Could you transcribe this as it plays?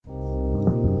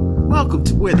Welcome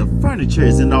to where the furniture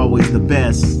isn't always the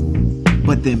best,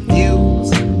 but them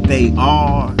views, they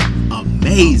are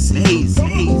amazing. It's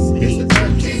a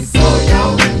 13 for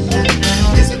y'all.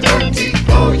 It's a 13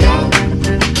 for y'all.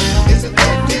 It's a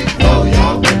 13 for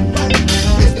y'all.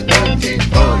 It's a 13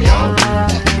 for y'all.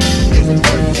 It's a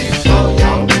 13 for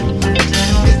y'all.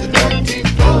 It's a 13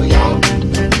 for y'all.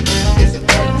 It's a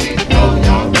 13 for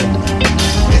y'all.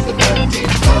 It's a 13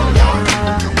 for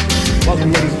y'all.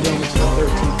 Welcome, ladies and gentlemen, to the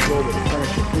 13th floor where the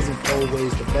furniture isn't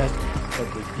always the best, but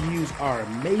the views are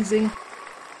amazing.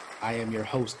 I am your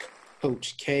host,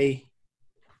 Coach K.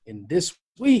 And this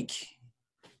week,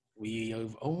 we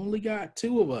have only got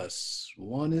two of us.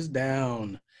 One is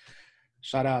down.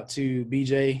 Shout out to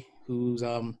BJ, who's,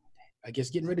 I guess,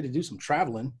 getting ready to do some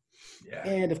traveling. Yeah.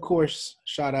 And, of course,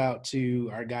 shout out to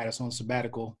our guy that's on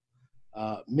sabbatical,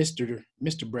 Mr.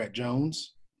 Brett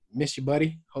Jones. Miss you,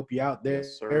 buddy. Hope you're out there.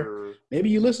 Yes, sir. Maybe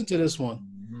you listen to this one.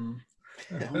 Mm-hmm.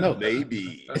 I don't know.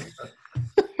 Maybe.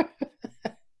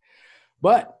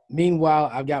 But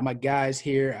meanwhile, I've got my guys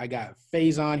here. I got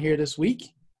Faison here this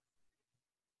week.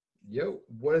 Yo,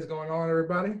 what is going on,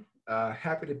 everybody?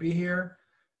 Happy to be here.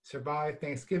 Survived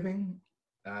Thanksgiving.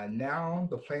 Now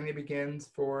the planning begins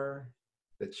for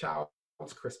the child's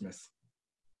Christmas.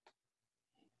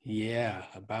 Yeah,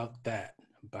 about that.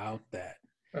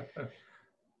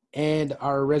 And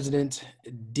our resident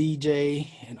DJ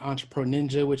and entrepreneur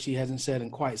ninja, which he hasn't said in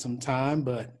quite some time,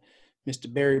 but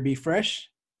Mr. Barry B. Fresh.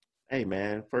 Hey,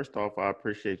 man, first off, I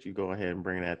appreciate you go ahead and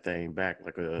bring that thing back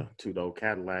like a two-door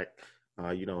Cadillac.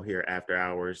 You don't hear after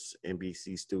hours,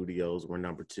 NBC Studios, where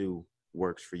number 2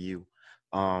 works for you.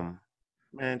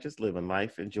 Man, just living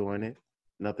life, enjoying it.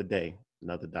 Another day,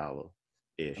 another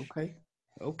dollar-ish.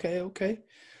 Okay.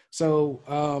 So,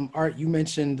 Art, you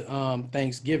mentioned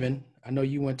Thanksgiving. I know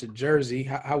you went to Jersey.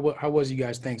 How was you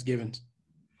guys Thanksgivings?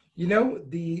 You know,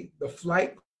 the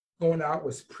flight going out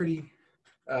was pretty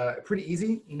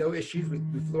easy. No issues. We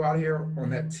flew out here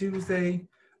on that Tuesday.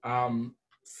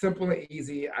 Simple and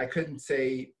easy. I couldn't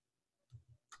say.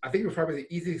 I think it was probably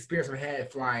the easiest experience I've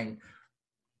had flying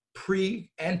pre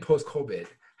and post COVID.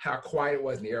 How quiet it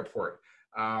was in the airport,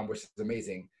 which is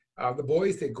amazing. The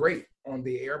boys did great on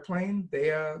the airplane. They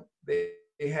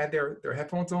had their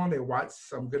headphones on. They watched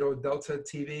some good old Delta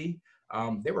TV.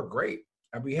 They were great,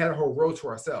 and we had a whole row to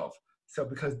ourselves. So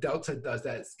because Delta does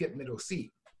that skip middle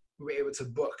seat, we were able to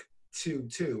book two,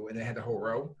 and they had the whole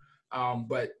row.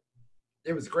 But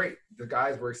it was great. The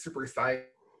guys were super excited.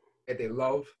 They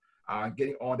love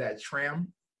getting on that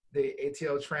tram, the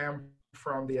ATL tram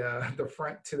from the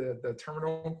front to the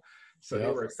terminal. So They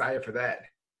were excited for that.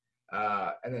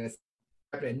 And then it's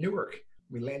happened in Newark.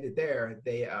 We landed there.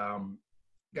 They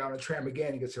got on the tram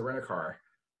again and get to rent a car.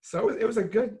 So it was a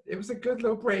good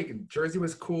little break. And Jersey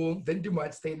was cool. Didn't do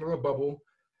much. Stayed in a little bubble.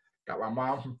 Got my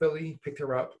mom from Philly, picked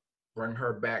her up, brought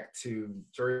her back to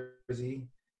Jersey.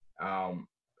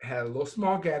 Had a little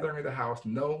small gathering at the house.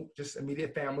 No, just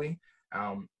immediate family.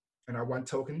 And our one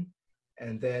token.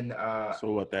 And then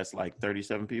So what, that's like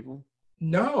 37 people?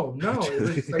 No, it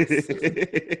was like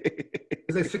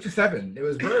 6 or 7. It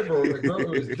was very it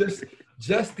was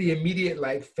just the immediate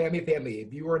like family.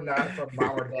 If you were not from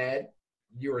mom or dad,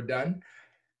 you were done.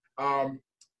 And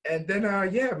then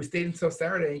we stayed until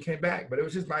Saturday and came back, but it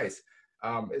was just nice.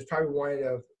 It's probably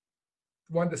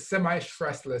one of the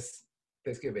semi-stressless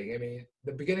Thanksgiving. I mean,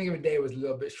 the beginning of the day was a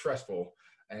little bit stressful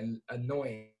and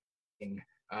annoying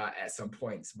at some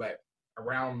points, but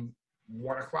around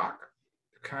 1 o'clock,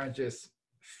 it kind of just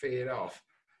faded off,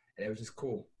 and it was just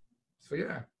cool. So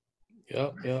yeah.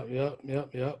 Yep.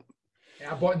 And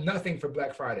I bought nothing for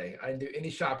Black Friday. I didn't do any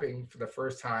shopping for the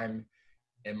first time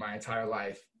in my entire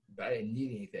life, but I didn't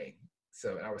need anything.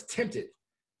 So I was tempted.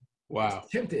 Wow.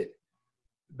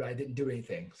 But I didn't do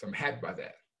anything. So I'm happy about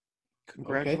that.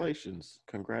 Congratulations.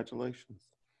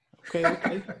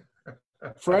 Okay.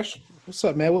 Fresh, what's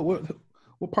up, man?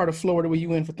 What part of Florida were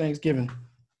you in for Thanksgiving?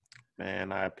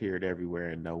 Man, I appeared everywhere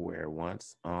and nowhere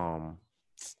once. I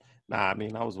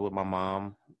was with my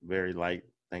mom. Very light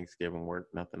Thanksgiving work.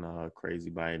 Nothing crazy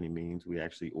by any means. We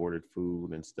actually ordered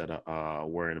food instead of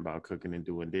worrying about cooking and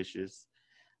doing dishes.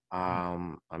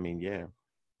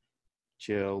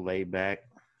 Chill, lay back.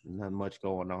 Nothing much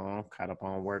going on. Caught up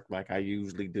on work like I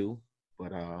usually do.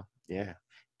 But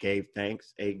gave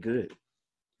thanks, ate good.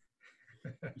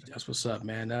 That's what's up,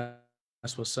 man.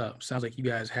 That's what's up. Sounds like you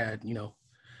guys had,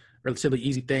 relatively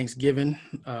easy Thanksgiving.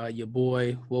 Your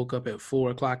boy woke up at 4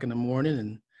 o'clock in the morning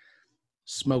and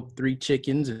smoked 3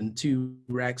 chickens and 2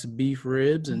 racks of beef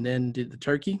ribs and then did the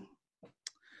turkey.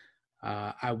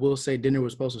 I will say dinner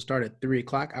was supposed to start at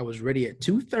 3:00. I was ready at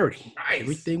 2:30. Nice.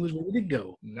 Everything was ready to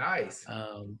go. Nice.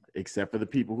 Except for the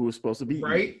people who were supposed to be eating.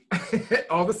 Right?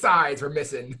 All the sides were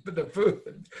missing, but the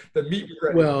food, the meat was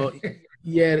ready. Well,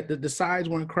 yeah, the sides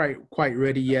weren't quite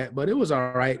ready yet, but it was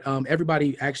all right.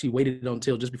 Everybody actually waited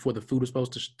until just before the food was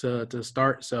supposed to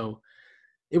start, so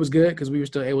it was good because we were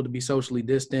still able to be socially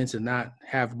distanced and not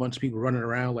have a bunch of people running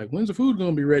around like, when's the food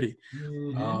gonna be ready?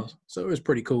 So it was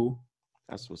pretty cool.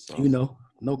 That's what's up. You know,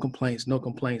 no complaints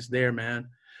there, man.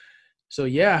 So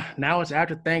yeah, now it's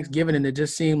after Thanksgiving, and it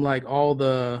just seemed like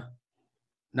now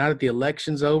that the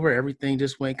election's over, everything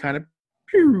just went kind of,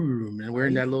 and we're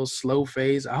in that little slow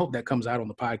phase. I hope that comes out on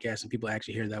the podcast and people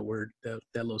actually hear that word, that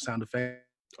little sound effect.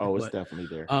 Oh, it's definitely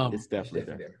there. It's definitely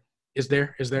there. Is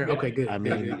there? Yeah. Okay, good. I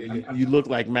mean, you look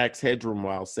like Max Headroom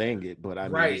while saying it, but I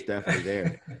mean, it's definitely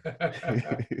there.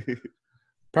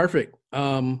 Perfect.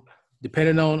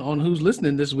 Depending on who's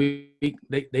listening this week,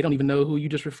 they don't even know who you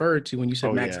just referred to when you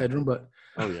said Max Headroom, but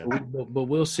but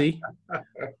we'll see.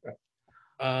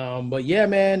 But yeah,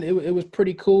 man, it was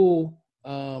pretty cool.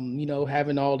 You know,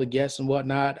 having all the guests and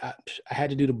whatnot. I had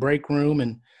to do the break room,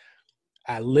 and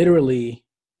I literally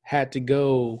had to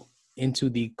go into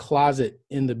the closet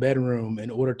in the bedroom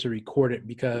in order to record it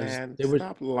because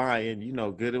stop lying. You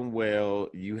know good and well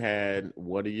you had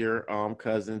one of your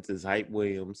cousins is Hype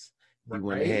Williams. You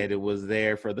went ahead and was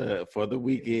there for the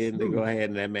weekend to go ahead,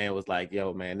 and that man was like,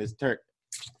 yo man, this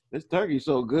turkey's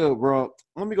so good, bro.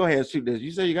 Let me go ahead and shoot this.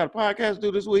 You say you got a podcast to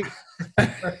do this week?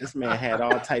 This man had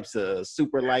all types of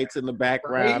super lights in the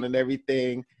background and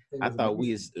everything. I thought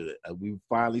we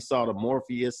finally saw the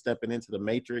Morpheus stepping into the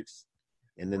Matrix.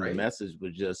 And then the message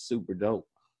was just super dope.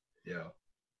 Yeah.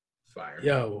 Fire.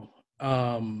 Yo,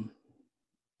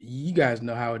 you guys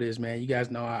know how it is, man. You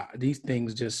guys know how these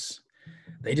things just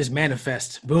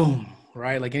manifest. Boom.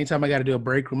 Right? Like anytime I got to do a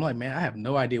break room, I'm like, man, I have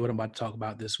no idea what I'm about to talk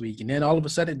about this week. And then all of a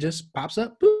sudden it just pops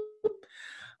up. Boop.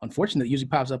 Unfortunately, it usually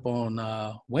pops up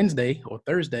on Wednesday or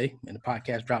Thursday, and the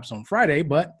podcast drops on Friday,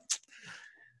 but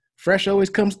fresh always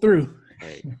comes through.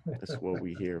 Hey, that's what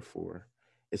we here for.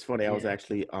 It's funny. I was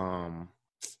actually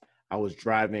I was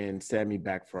driving Sammy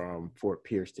back from Fort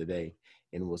Pierce today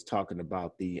and was talking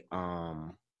about the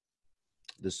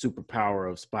superpower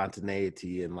of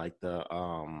spontaneity and like the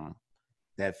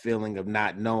that feeling of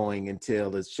not knowing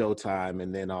until it's showtime,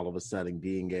 and then all of a sudden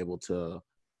being able to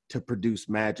produce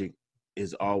magic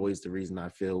is always the reason I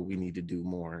feel we need to do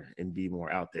more and be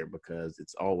more out there, because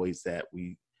it's always that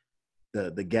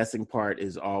the guessing part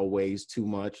is always too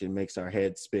much and makes our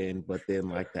head spin, but then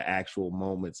like the actual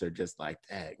moments are just like,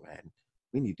 dang man,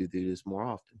 we need to do this more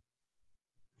often.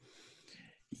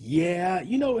 Yeah,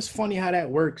 you know, it's funny how that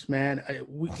works, man.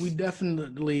 We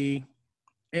definitely,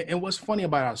 and what's funny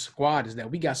about our squad is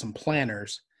that we got some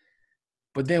planners,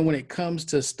 but then when it comes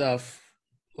to stuff,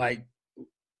 like,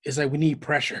 it's like we need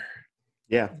pressure.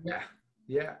 Yeah.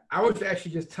 I was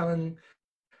actually just telling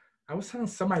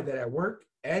somebody that at work,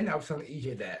 and I was telling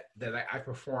EJ that I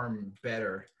perform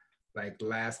better, like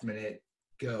last minute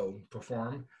go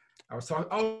perform. I was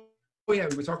talking, we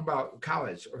were talking about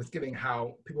college or Thanksgiving,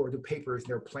 how people would do papers and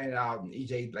they're planning out, and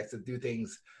EJ likes to do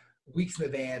things weeks in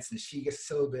advance, and she gets a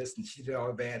syllabus and she did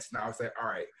all advanced. And I was like, all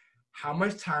right, how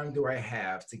much time do I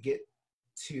have to get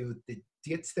to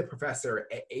the professor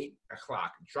at 8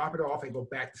 o'clock, drop it off and go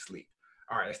back to sleep?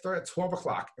 All right, I start at 12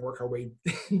 o'clock and work our way,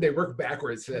 they work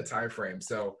backwards to that time frame.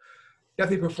 So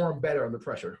definitely perform better under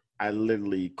pressure. I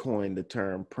literally coined the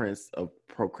term Prince of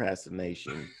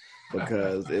Procrastination,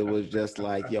 because it was just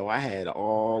like, yo, I had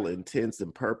all intents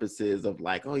and purposes of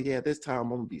like, oh yeah, this time I'm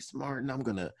gonna be smart and I'm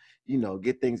gonna,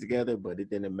 get things together, but it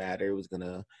didn't matter. It was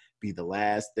gonna be the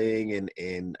last thing,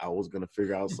 and I was gonna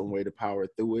figure out some way to power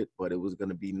through it, but it was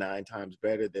gonna be 9 times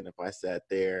better than if I sat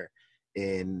there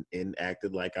and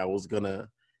acted like I was gonna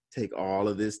take all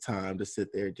of this time to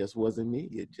sit there. It just wasn't me.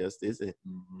 It just isn't.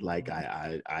 Like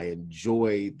I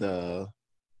enjoy the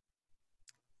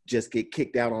just get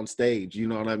kicked out on stage. You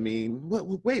know what I mean?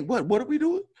 Wait, what are we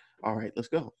doing? All right, let's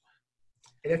go.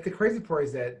 And if the crazy part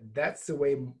is that's the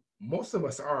way most of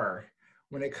us are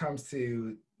when it comes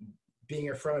to being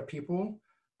in front of people.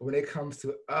 But when it comes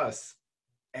to us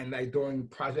and like doing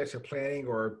projects or planning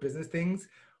or business things,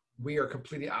 we are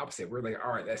completely opposite. We're like,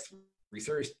 all right, let's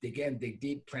research, dig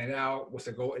deep, plan it out, what's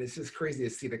the goal? And it's just crazy to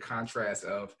see the contrast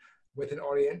of with an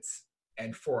audience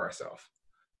and for ourselves.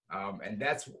 And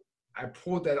I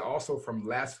pulled that also from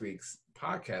last week's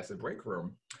podcast, The Break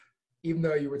Room. Even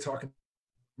though you were talking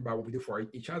about what we do for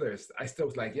each other, I still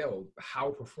was like, yo, how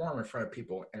we perform in front of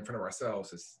people and in front of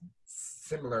ourselves is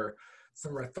similar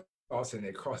thoughts, and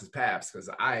it crosses paths, because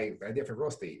I did for real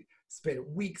estate. spent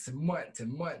weeks and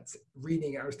months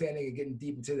reading, understanding, and getting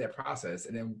deep into that process,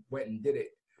 and then went and did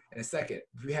it in a second.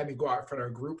 If you had me go out in front of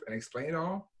a group and explain it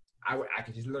all, I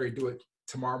could just literally do it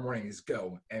tomorrow morning, just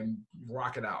go and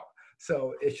rock it out.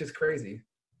 So it's just crazy.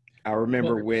 I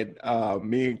remember when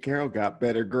me and Carol got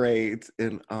better grades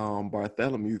in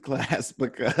Bartholomew's class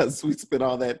because we spent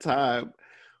all that time,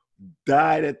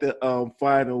 died at the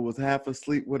final, was half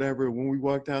asleep, whatever. When we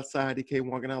walked outside, he came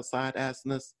walking outside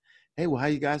asking us, hey, well, how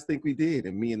you guys think we did?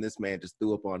 And me and this man just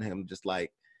threw up on him, just like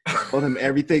told him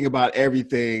everything about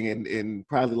everything. And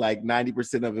probably like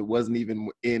 90% of it wasn't even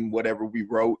in whatever we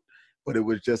wrote. But it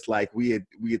was just like we had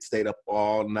stayed up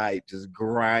all night just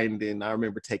grinding. I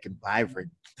remember taking Vibrant.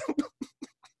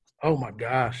 Oh my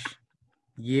gosh.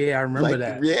 Yeah, I remember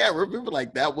that. Yeah, I remember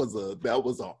like that was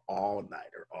an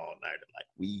all-nighter. Like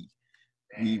we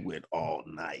went all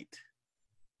night.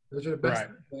 Those are the best,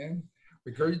 man.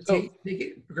 Regurgitate, take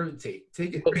it, regurgitate,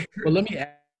 take it. But let me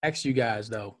ask you guys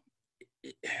though,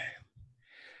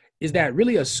 is that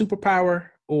really a superpower,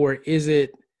 or is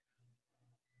it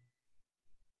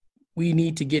we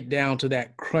need to get down to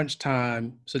that crunch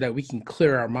time so that we can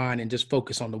clear our mind and just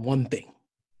focus on the one thing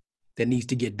that needs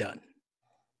to get done?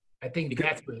 I think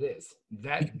that's what it is.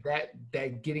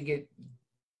 That getting it,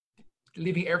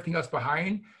 leaving everything else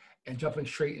behind and jumping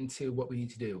straight into what we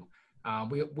need to do.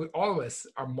 We all of us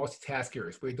are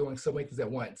multitaskers. We're doing so many things at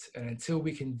once, and until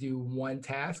we can do one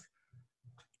task,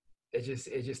 it's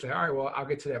just like, all right, well, I'll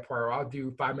get to that part, or I'll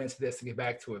do 5 minutes of this to get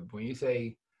back to it. But when you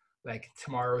say like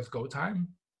tomorrow's go time.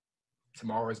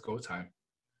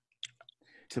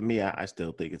 To me, I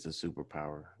still think it's a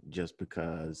superpower just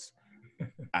because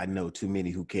I know too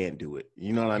many who can't do it.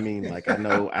 You know what I mean? Like I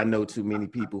know too many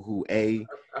people who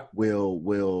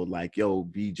will like,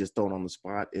 be just thrown on the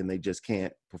spot and they just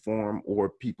can't perform, or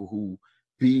people who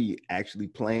actually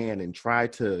plan and try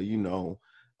to,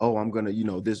 I'm going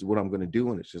to, this is what I'm going to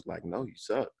do. And it's just like, no, you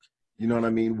suck. You know what I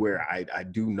mean? Where I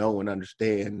do know and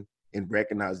understand and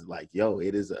recognize like,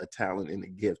 it is a talent and a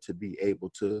gift to be able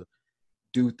to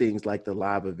do things like the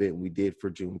live event we did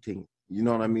for Juneteenth. You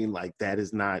know what I mean? Like that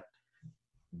is not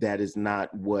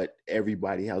what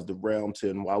everybody has the realm to.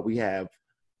 And while we have,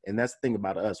 and that's the thing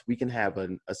about us, we can have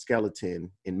a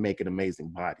skeleton and make an amazing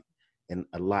body. And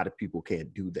a lot of people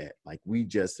can't do that. Like we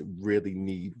just really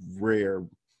need rare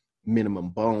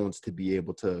minimum bones to be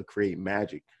able to create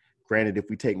magic. Granted, if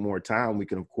we take more time, we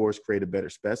can of course create a better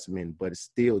specimen, but it's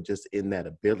still just in that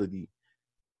ability.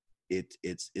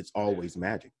 It's always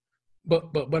magic.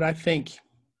 But I think,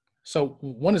 so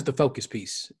one is the focus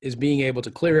piece, is being able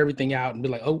to clear everything out and be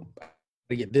like, oh, I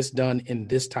gotta get this done in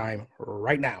this time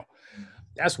right now.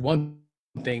 That's one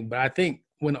thing. But I think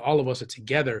when all of us are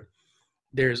together,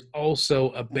 there's also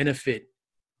a benefit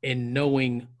in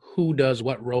knowing who does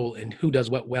what role and who does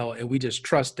what well. And we just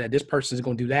trust that this person is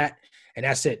going to do that. And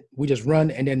that's it. We just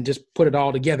run and then just put it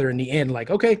all together in the end. Like,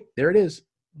 okay, there it is.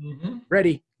 Mm-hmm.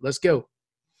 Ready. Let's go.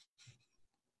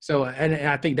 So, and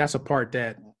I think that's a part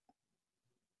that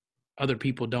other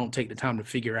people don't take the time to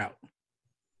figure out.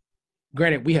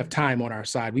 Granted, we have time on our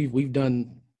side. We've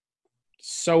done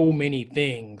so many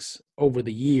things over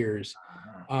the years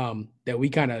that we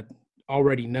kind of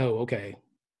already know, okay,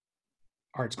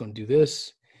 Art's going to do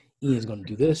this. Ian's going to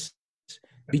do this.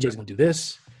 BJ's going to do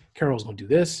this. Carol's going to do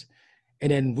this.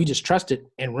 And then we just trust it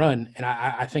and run. And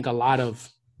I think a lot of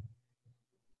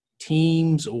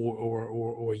teams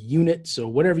or units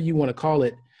or whatever you want to call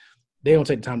it, they don't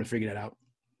take the time to figure that out.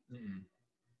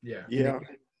 Yeah. Yeah.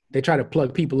 They try to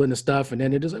plug people into stuff, and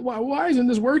then they're just like, why isn't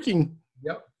this working?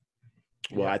 Yep.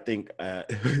 Well, I think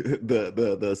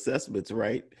the assessments,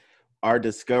 right? Our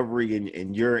discovery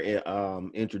and your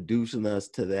introducing us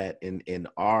to that in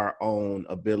our own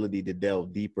ability to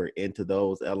delve deeper into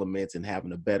those elements and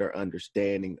having a better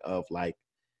understanding of like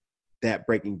that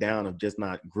breaking down of just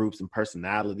not groups and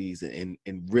personalities and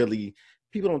really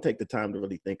people don't take the time to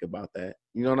really think about that.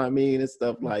 You know what I mean? It's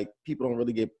stuff like people don't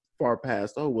really get far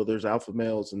past, oh, well, there's alpha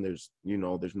males and there's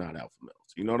not alpha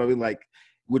males. You know what I mean? Like,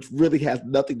 which really has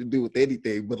nothing to do with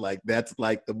anything, but like, that's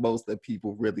like the most that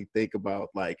people really think about.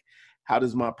 Like, how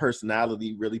does my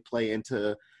personality really play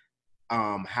into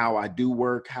how I do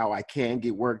work, how I can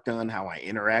get work done, how I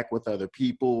interact with other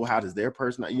people, how does their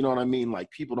personality, you know what I mean?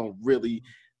 Like people don't really,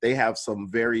 they have some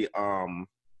very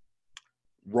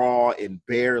raw and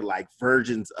bare like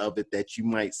versions of it that you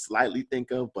might slightly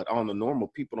think of, but on the normal,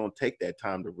 people don't take that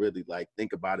time to really like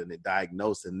think about it and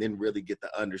diagnose and then really get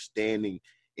the understanding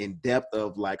in depth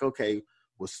of like, okay,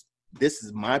 well, this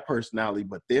is my personality,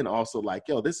 but then also like,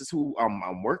 yo, this is who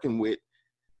I'm working with.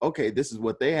 Okay, this is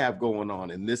what they have going on,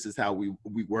 and this is how we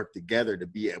work together to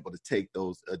be able to take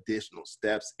those additional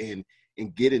steps and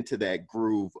and get into that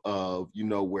groove of,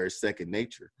 where it's second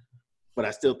nature. But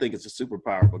I still think it's a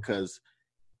superpower because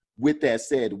with that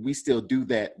said, we still do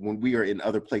that when we are in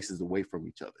other places away from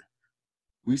each other.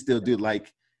 We still do,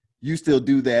 like, you still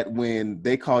do that when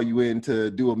they call you in to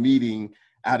do a meeting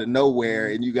out of nowhere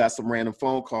and you got some random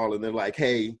phone call and they're like,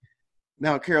 hey,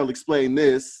 now Carol explained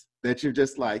this, that you're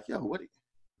just like, yo,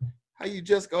 how you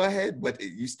just go ahead, but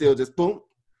you still just boom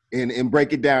and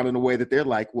break it down in a way that they're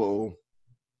like, well,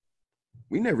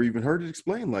 we never even heard it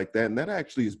explained like that. And that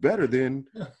actually is better than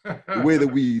the way that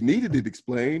we needed it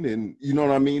explained. And you know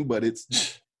what I mean? But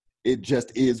it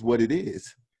just is what it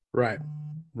is. Right.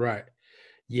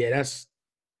 Yeah,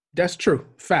 that's true.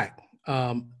 Fact.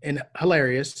 And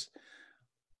hilarious.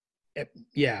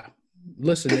 Yeah.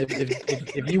 Listen,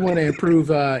 if you want to improve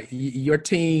your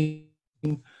team,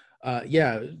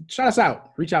 shout us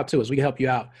out. Reach out to us. We can help you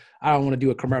out. I don't want to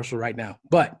do a commercial right now,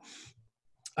 but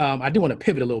I do want to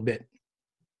pivot a little bit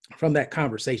from that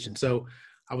conversation. So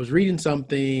I was reading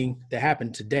something that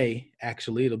happened today.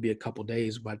 Actually, it'll be a couple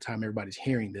days by the time everybody's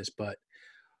hearing this,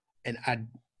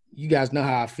 you guys know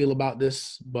how I feel about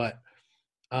this, but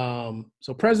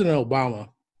so President Obama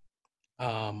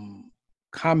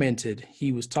commented,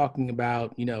 he was talking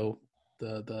about,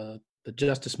 the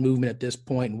justice movement at this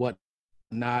point and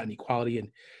whatnot, and equality. And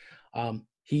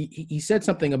he said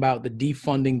something about the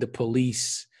defunding the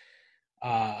police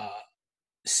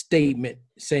statement,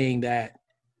 saying that,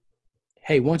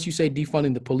 hey, once you say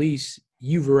defunding the police,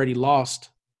 you've already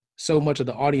lost so much of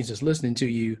the audience that's listening to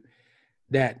you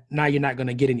that now you're not going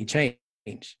to get any change.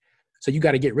 So you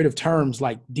got to get rid of terms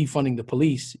like defunding the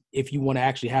police if you want to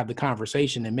actually have the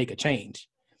conversation and make a change.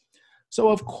 So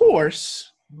of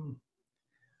course,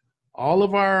 all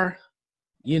of our,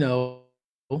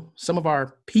 some of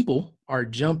our people are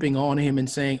jumping on him and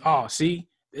saying, oh, see,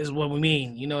 this is what we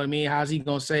mean. You know what I mean? How's he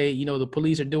going to say, the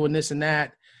police are doing this and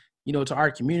that, to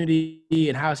our community,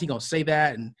 and how is he going to say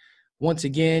that? And once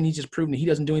again, he's just proving that he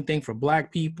doesn't do anything for Black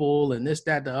people and this,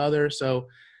 that, the other. So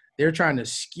they're trying to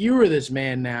skewer this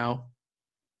man now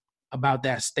about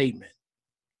that statement.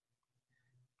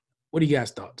 What are you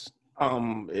guys' thoughts?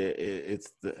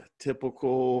 It's the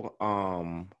typical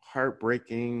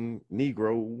heartbreaking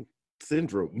Negro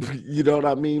syndrome. You know what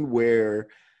I mean? Where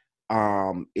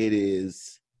it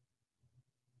is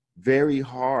very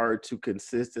hard to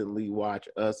consistently watch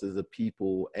us as a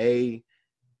people,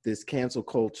 this cancel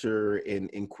culture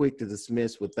and quick to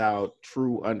dismiss without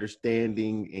true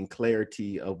understanding and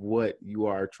clarity of what you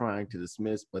are trying to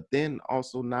dismiss, but then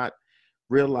also not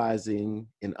realizing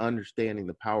and understanding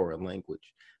the power of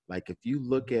language. Like if you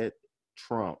look at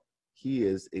Trump, he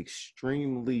is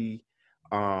extremely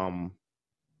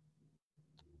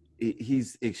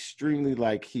he's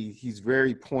extremely he's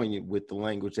very poignant with the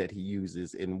language that he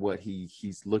uses and what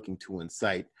he's looking to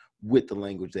incite with the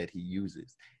language that he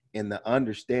uses. And the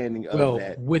understanding of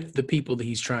that with the people that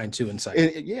he's trying to incite.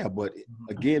 But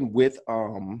again, with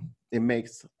it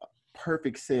makes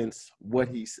perfect sense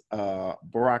what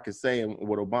Barack is saying,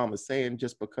 what Obama's saying,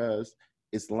 just because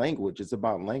it's language. It's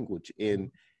about language, and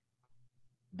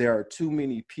there are too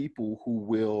many people who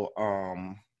will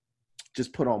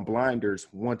just put on blinders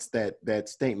once that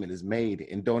statement is made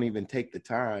and don't even take the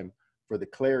time for the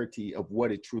clarity of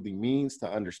what it truly means to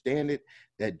understand it.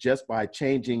 That just by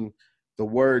changing the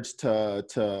words to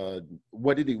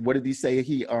what did he say?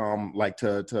 He how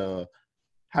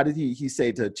did he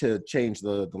say to change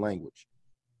the language?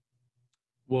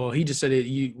 Well, he just said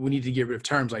we need to get rid of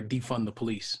terms like defund the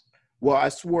police. Well, I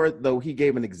swore though he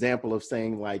gave an example of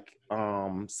saying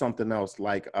something else,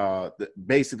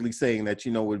 basically saying that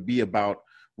would be about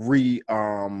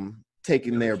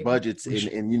taking their budgets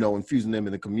and infusing them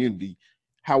in the community.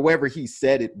 However, he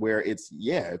said it where it's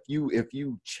if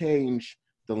you change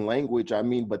the language,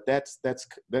 but that's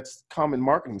common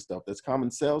marketing stuff, that's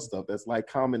common sales stuff, that's like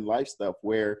common life stuff,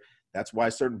 where that's why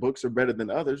certain books are better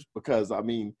than others, because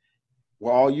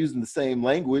we're all using the same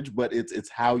language, but it's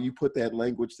how you put that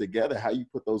language together, how you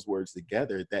put those words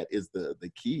together, that is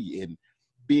the key in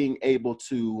being able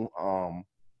to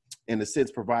in a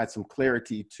sense provide some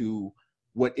clarity to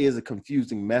what is a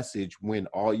confusing message when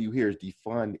all you hear is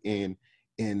defund. In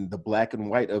the black and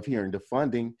white of hearing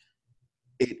defunding,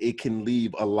 it can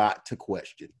leave a lot to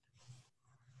question.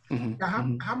 Mm-hmm.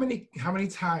 Now, how many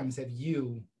times have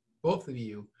you, both of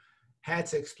you, had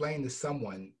to explain to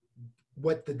someone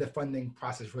what the defunding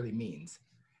process really means?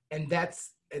 And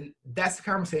that's the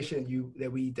conversation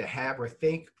that we need to have, or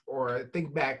think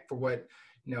back for what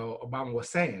Obama was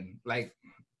saying. Like,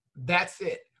 that's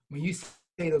it. When you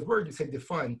say those words, you say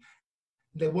defund.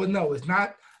 They will know it's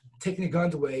not taking the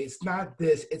guns away. It's not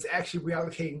this. It's actually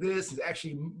reallocating this. It's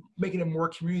actually making it more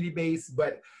community-based.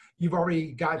 But you've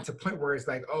already gotten to a point where it's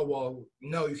like, oh, well,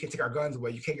 no, you can't take our guns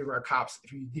away. You can't get rid of our cops.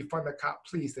 If you defund the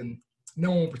police, then no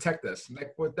one will protect us.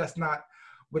 Like, well, that's not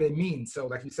what it means. So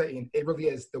like you said, it really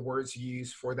is the words you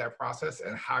use for that process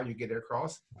and how you get it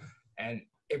across. And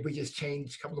if we just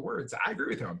change a couple of words, I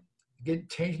agree with him.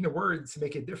 Changing the words to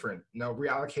make it different.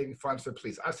 Reallocating funds for the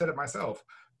police. I've said it myself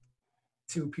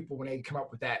to people when they come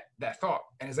up with that thought.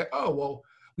 And it's like, oh, well,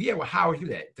 how would you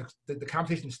do that? The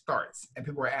conversation starts and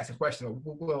people are asking questions.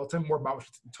 Well, tell me more about what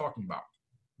you're talking about.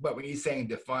 But when you're saying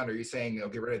defund or you're saying,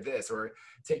 get rid of this or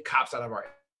take cops out of our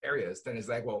areas, then it's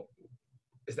like, well,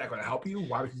 is that going to help you?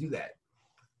 Why would you do that?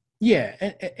 Yeah.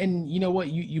 And you know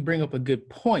what? You bring up a good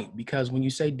point, because when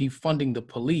you say defunding the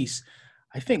police,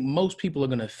 I think most people are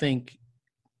going to think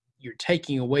you're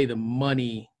taking away the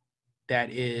money that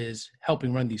is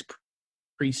helping run these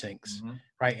precincts,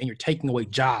 right? And you're taking away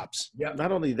jobs. Yeah.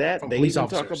 Not only that, they even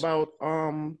talk about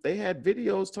they had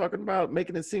videos talking about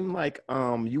making it seem like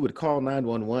you would call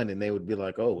 911 and they would be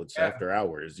like, oh, it's after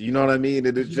hours. You know what I mean?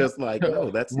 And it's just like, no,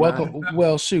 that's welcome. not.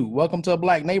 Well, shoot, welcome to a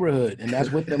black neighborhood, and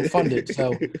that's with them funded.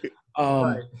 So,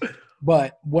 Right.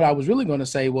 But what I was really going to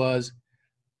say was,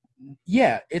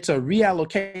 yeah, it's a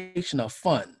reallocation of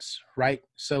funds, right?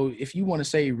 So if you want to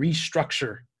say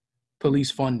restructure police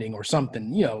funding or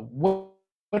something,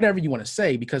 whatever you want to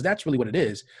say, because that's really what it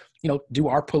is. Do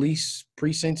our police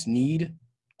precincts need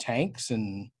tanks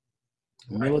and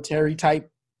military type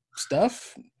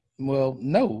stuff? Well,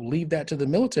 no, leave that to the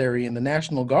military and the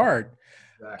National Guard.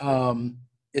 Exactly.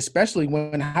 Especially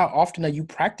how often are you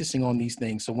practicing on these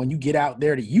things? So when you get out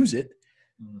there to use it,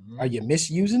 are you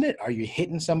misusing it? Are you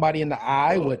hitting somebody in the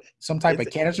eye with some type of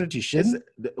canister that you shouldn't?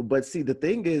 But see, the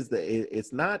thing is that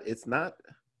it's not.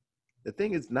 The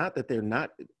thing is not that they're not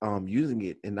using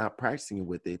it and not practicing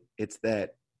with it. It's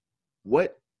that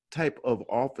what type of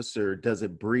officer does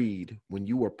it breed when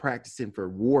you are practicing for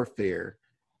warfare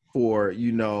for,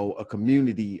 a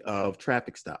community of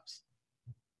traffic stops?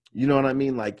 You know what I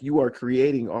mean? Like, you are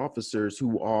creating officers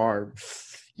who are,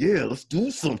 let's do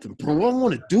something, bro. I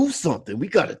want to do something. We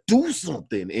got to do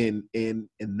something. And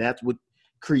that's what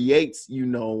creates,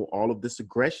 all of this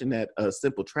aggression at a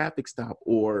simple traffic stop,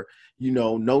 or,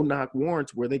 no-knock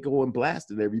warrants where they go and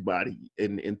blasted everybody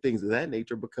and things of that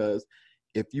nature. Because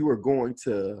if you are going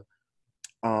to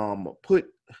put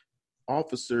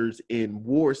officers in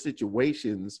war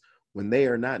situations when they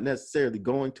are not necessarily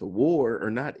going to war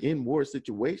or not in war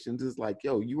situations, it's like,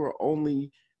 you are only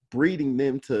breeding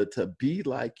them to be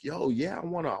like, I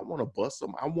want to bust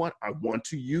them. I want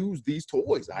to use these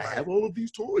toys. I have all of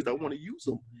these toys. I want to use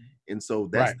them. And so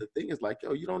that's the thing, is like,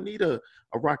 you don't need a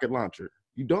rocket launcher.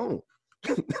 You don't.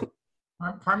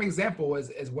 Prime example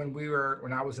is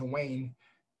when I was in Wayne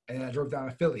and I drove down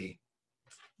to Philly.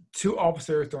 2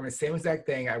 officers doing the same exact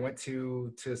thing. I went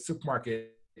to a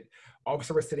supermarket.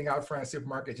 Officer was sitting out front of the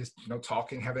supermarket, just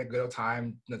talking, having a good old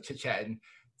time, chit-chatting.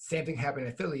 Same thing happened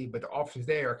in Philly, but the officers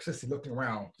there are consistently looking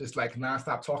around, just like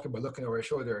nonstop talking, but looking over his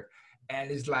shoulder.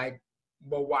 And it's like,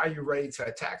 well, why are you ready to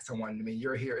attack someone? I mean,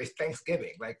 you're here. It's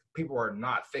Thanksgiving. Like, people are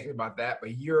not thinking about that,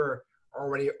 but you're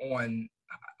already on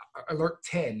alert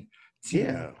 10 to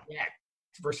react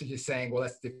versus just saying, well,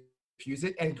 let's diffuse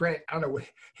it. And granted, I don't know what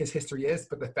his history is,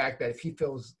 but the fact that if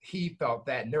he felt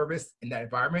that nervous in that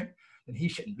environment, then he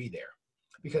shouldn't be there,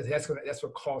 because that's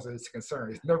what causes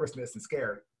concern. It's nervousness and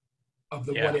scared of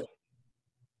the what if.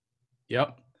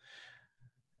 Yep.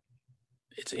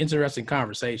 It's an interesting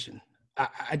conversation.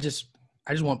 I just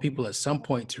want people at some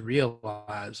point to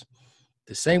realize,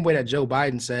 the same way that Joe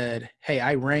Biden said, hey,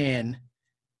 I ran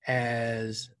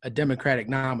as a Democratic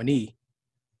nominee,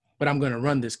 but I'm going to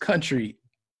run this country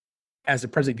as the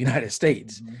president of the United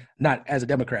States, not as a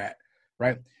Democrat,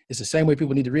 right? It's the same way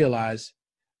people need to realize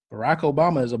Barack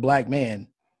Obama is a black man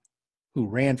who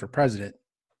ran for president.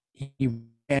 He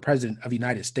ran president of the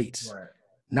United States,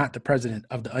 not the president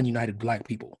of the ununited black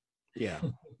people. Yeah.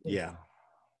 Yeah.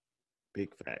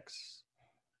 Big facts.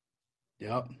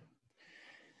 Yep.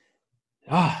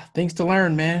 Things to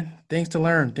learn, man. Things to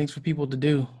learn. Things for people to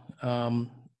do.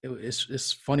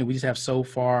 It's funny. We just have so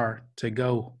far to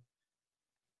go.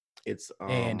 It's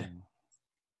and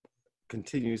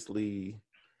continuously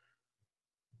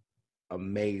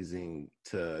amazing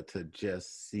to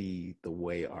just see the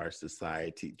way our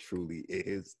society truly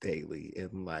is daily,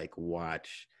 and like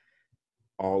watch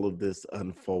all of this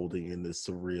unfolding in this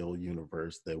surreal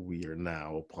universe that we are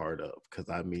now a part of. Because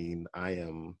I mean,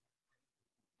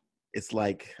 it's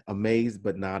like amazed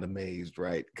but not amazed,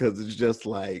 right? Because it's just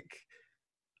like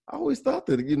I always thought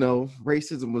that, you know,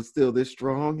 racism was still this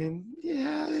strong, and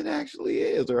yeah, it actually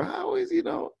is. Or I always, you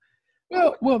know.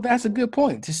 Well, that's a good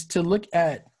point. Just to look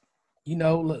at, you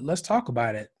know, let's talk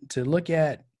about it. To look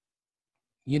at,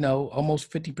 you know,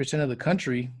 almost 50% of the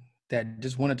country that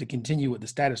just wanted to continue with the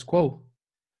status quo.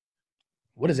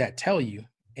 What does that tell you?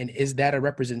 And is that a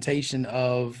representation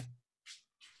of,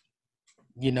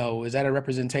 you know, is that a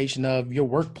representation of your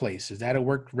workplace? Is that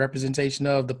a representation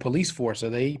of the police force? Are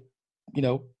they, you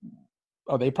know,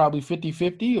 are they probably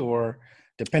 50-50, or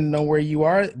depending on where you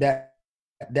are, that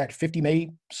 50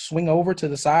 may swing over to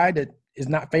the side that is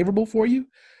not favorable for you?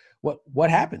 What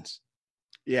happens?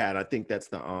 Yeah, and I think that's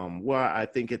the well, I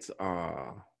think it's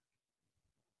I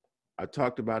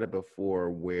talked about it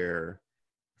before, where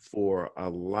for a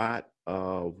lot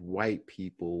of white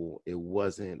people, it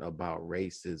wasn't about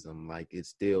racism. Like, it's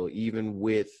still, even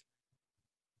with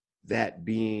that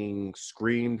being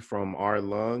screamed from our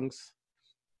lungs,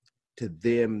 to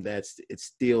them, it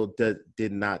still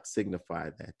did not signify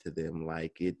that to them.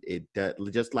 Like, it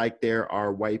just like there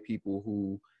are white people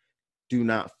who do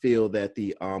not feel that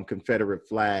the Confederate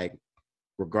flag,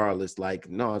 regardless, like,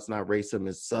 no, it's not racism,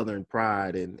 it's Southern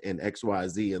pride and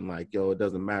XYZ, and like, yo, it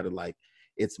doesn't matter. Like,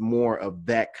 it's more of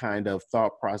that kind of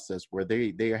thought process where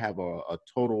they have a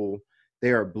total,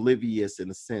 they're oblivious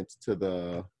in a sense to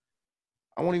the,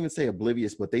 I won't even say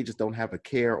oblivious, but they just don't have a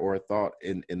care or a thought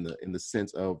in the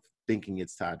sense of thinking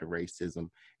it's tied to racism,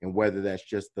 and whether that's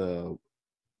just the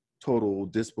total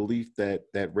disbelief that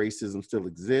racism still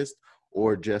exists,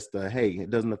 or just hey, it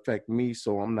doesn't affect me,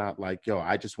 so I'm not like, yo,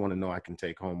 I just want to know I can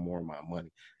take home more of my money.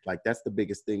 Like, that's the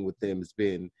biggest thing with them has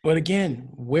been. But again,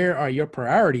 where are your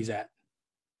priorities at?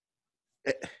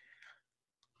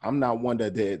 I'm not one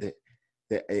that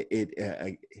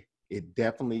it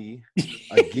definitely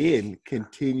again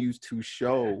continues to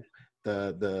show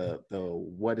the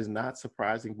what is not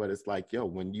surprising, but it's like, yo,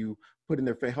 when you put in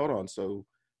their face, hold on, so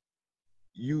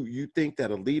you think that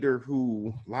a leader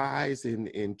who lies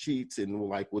and cheats and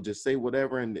will just say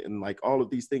whatever and like all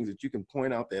of these things that you can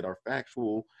point out that are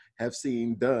factual, have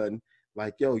seen done,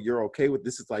 like, yo, you're okay with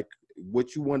this? Is like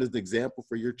what you want as the example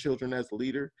for your children as a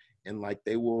leader, and like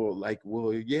they will like,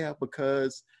 well, yeah,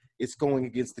 because it's going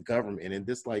against the government. And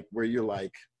this, like, where you're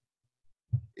like,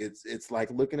 it's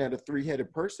like looking at a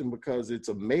three-headed person, because it's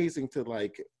amazing to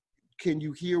like, can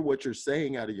you hear what you're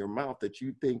saying out of your mouth that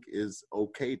you think is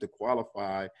okay to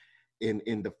qualify and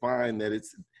define that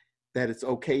it's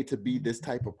okay to be this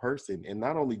type of person? And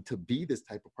not only to be this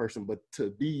type of person, but to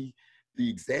be the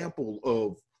example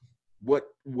of what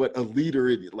a leader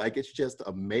is. Like, it's just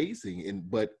amazing.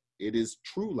 But it is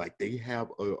true. Like, they have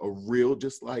a real,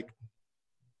 just like,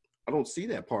 I don't see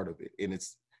that part of it. And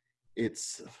it's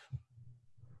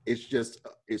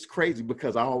crazy,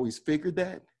 because I always figured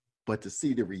that. But to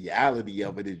see the reality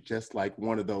of it is just like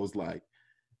one of those like,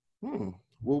 well,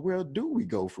 where do we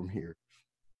go from here?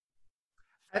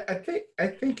 I think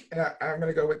I'm going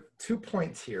to go with 2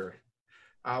 points here.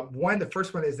 One, the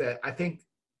first one is that I think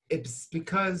it's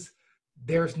because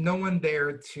there's no one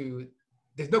there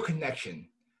there's no connection.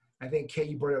 I think Kay,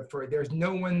 you brought it up there's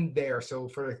no one there. So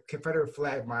for the Confederate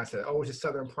flag mindset, oh, it's just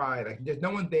Southern pride. Like, there's no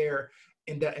one there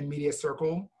in that immediate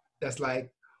circle that's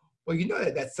like, well, you know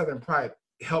that Southern pride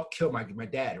helped kill my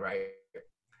dad, right?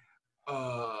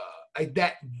 Like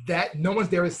that no one's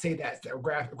there to say that or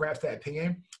grasp that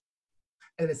opinion.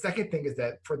 And the second thing is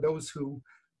that for those who,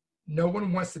 no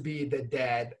one wants to be the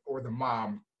dad or the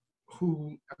mom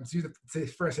who,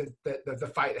 for instance,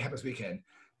 the fight that happens weekend,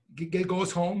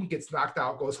 goes home, gets knocked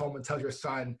out, goes home and tells your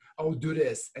son, oh, do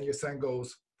this. And your son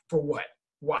goes, for what?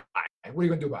 Why? What are you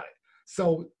gonna do about it?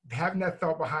 So having that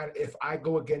thought behind, if I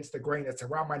go against the grain that's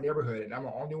around my neighborhood and I'm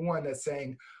the only one that's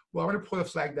saying, well, I'm going to pull the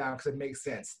flag down because it makes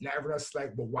sense. Now everyone's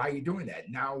like, well, why are you doing that?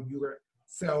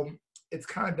 So it's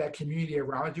kind of that community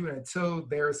around you. And until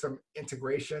there's some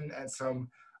integration and some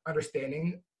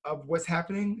understanding of what's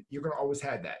happening, you're going to always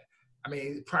have that. I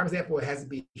mean, prime example, it has to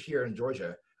be here in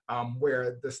Georgia,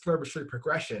 where the slur street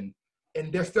progression,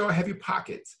 and there's still heavy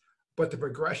pockets, but the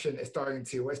progression is starting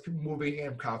to, as people moving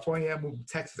in California, moving to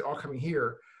Texas, all coming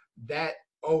here, that,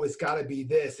 oh, it's got to be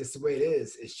this, it's the way it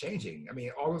is changing. I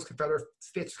mean, all those Confederate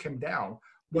states came down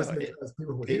wasn't because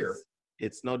people were here.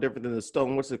 It's no different than the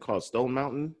Stone, what's it called? Stone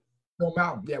Mountain? Stone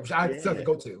Mountain, yeah, which I still have to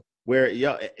go to. Where,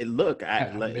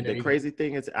 the crazy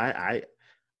thing is,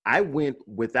 I went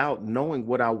without knowing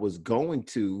what I was going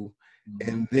to,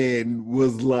 and then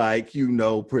was like,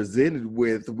 presented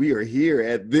with, we are here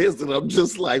at this, and I'm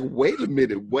just like, wait a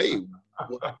minute,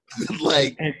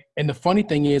 like, and the funny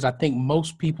thing is, I think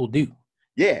most people do.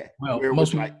 Yeah. Well,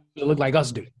 most people look like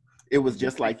us do. It was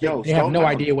just like, yo, They have Stone no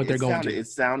Mountain, idea what they're going to. It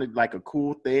sounded like a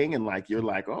cool thing, and like you're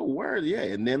like, oh, word, yeah.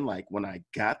 And then like when I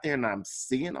got there and I'm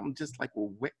just like,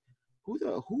 well,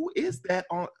 who is that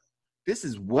on? This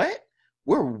is what?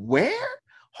 We're where?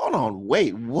 Hold on,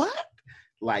 wait, what?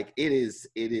 Like it is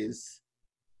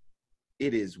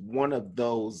one of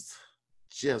those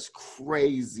just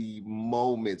crazy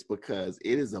moments because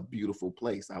it is a beautiful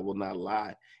place. I will not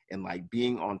lie. And like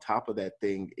being on top of that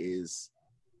thing is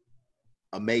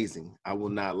amazing. I will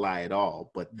not lie at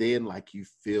all. But then like you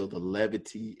feel the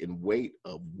levity and weight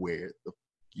of where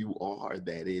you are,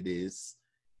 that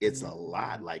it's a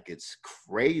lot. Like it's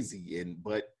crazy.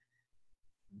 But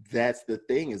that's the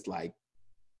thing, is like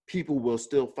people will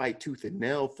still fight tooth and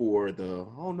nail for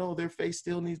oh no, their face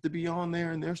still needs to be on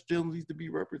there and there still needs to be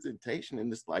representation.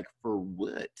 And it's like, for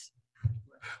what?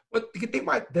 Well,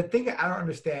 the thing that I don't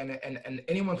understand, and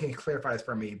anyone can clarify this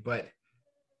for me, but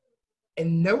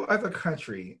in no other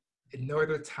country, in no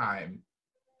other time,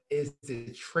 is the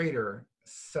traitor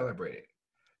celebrated.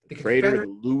 The Traitor,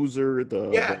 the loser,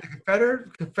 the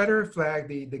Confederate flag,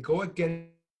 they go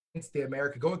against the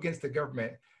America, go against the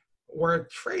government, were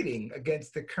trading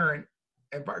against the current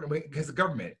environment, against the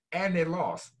government, and they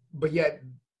lost, but yet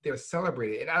they're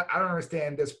celebrated. And I don't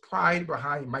understand. There's pride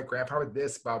behind my grandfather,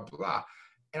 this, blah, blah.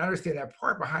 And I understand that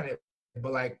part behind it,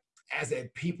 but like, as a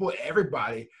people,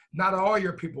 everybody, not all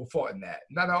your people fought in that.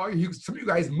 Not all you, some of you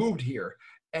guys moved here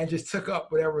and just took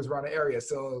up whatever was around the area.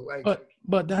 So like,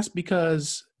 but that's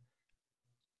because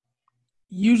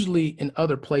usually in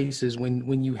other places,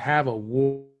 when you have a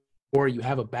war or you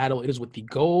have a battle, it is with the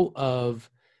goal of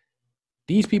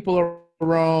these people are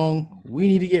wrong. We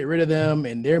need to get rid of them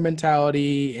and their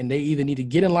mentality, and they either need to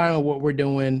get in line with what we're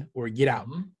doing or get out.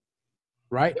 Mm-hmm.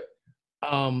 Right?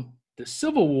 The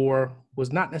Civil War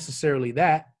was not necessarily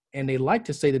that, and they like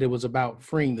to say that it was about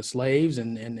freeing the slaves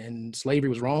and slavery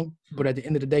was wrong, but at the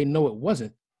end of the day, no, it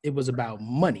wasn't. It was about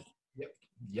money.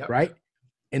 Yep. Right?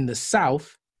 And the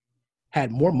South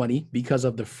had more money because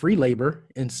of the free labor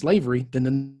and slavery than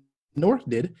the North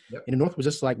did. Yep. And the North was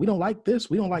just like, we don't like this.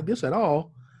 We don't like this at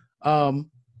all.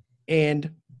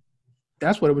 And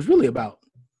that's what it was really about.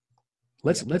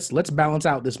 Let's balance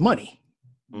out this money.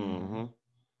 Mm-hmm.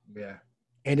 Yeah.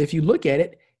 And if you look at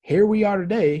it, here we are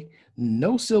today,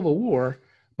 no Civil War,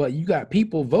 but you got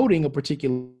people voting a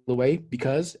particular way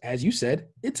because, as you said,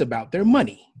 it's about their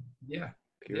money. Yeah.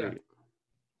 Period.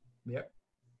 Yeah. Yep.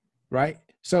 Right?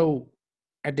 So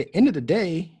at the end of the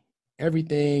day,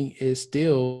 everything is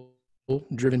still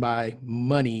driven by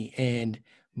money, and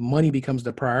money becomes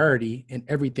the priority and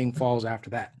everything falls after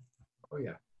that. Oh,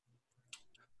 yeah.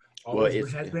 Well,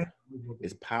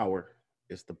 it's power.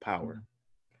 It's the power.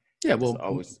 Yeah, well,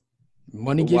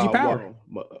 money gives you power.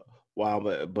 But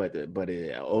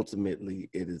ultimately,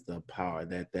 it is the power,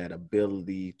 that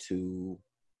ability to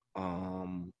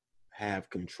have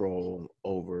control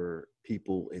over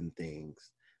people and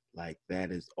things. Like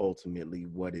that is ultimately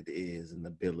what it is, an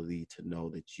ability to know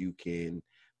that you can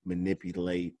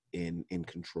manipulate and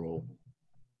control.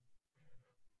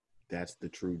 That's the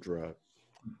true drug.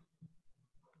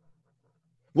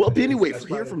 Well, anyway,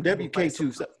 hear from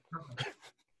WK2.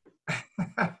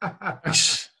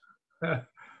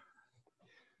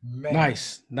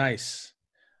 Nice.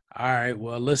 All right.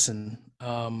 Well, listen,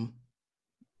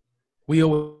 we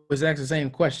always ask the same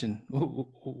question.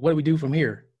 What do we do from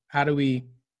here? How do we?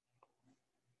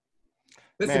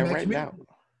 Listen, man, right now,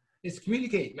 it's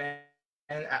communicate, man.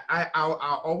 And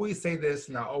I'll always say this,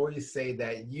 and I always say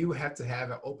that you have to have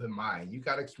an open mind. You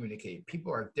got to communicate.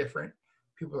 People are different.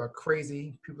 People are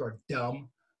crazy. People are dumb.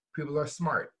 People are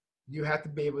smart. You have to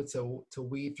be able to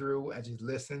weed through and just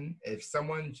listen. If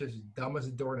someone's just dumb as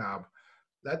a doorknob,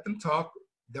 let them talk.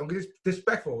 Don't get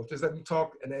disrespectful. Just let them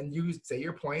talk, and then you say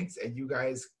your points, and you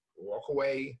guys walk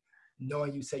away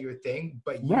knowing you say your thing.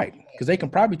 But right, because they can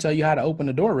probably tell you how to open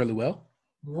the door really well.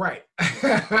 Right.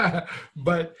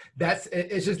 But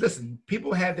it's just, listen,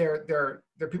 people have their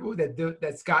people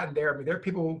that's gotten there. I mean, there are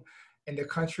people in the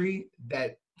country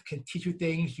that can teach you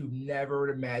things you never would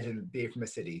imagine being from a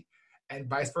city, and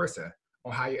vice versa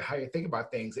on how you think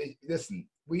about things. Listen,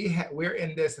 we're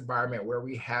in this environment where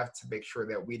we have to make sure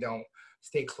that we don't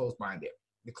stay closed-minded.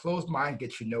 The closed mind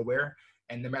gets you nowhere,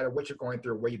 and no matter what you're going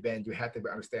through, where you've been, you have to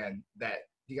understand that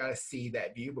you got to see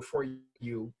that view before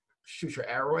you shoot your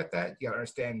arrow at that. You got to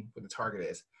understand what the target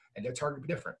is, and their target will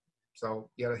be different. So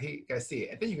you got to see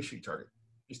it, and then you can shoot your target.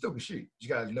 You still can shoot. You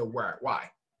got to know why.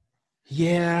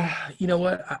 Yeah, you know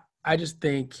what? I just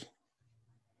think,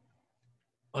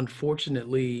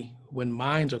 unfortunately, when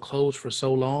minds are closed for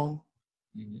so long,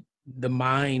 mm-hmm. the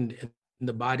mind and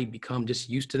the body become just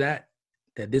used to that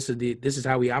this is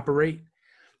how we operate.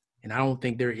 And I don't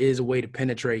think there is a way to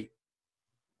penetrate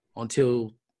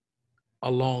until a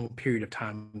long period of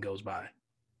time goes by.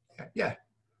 Yeah.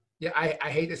 I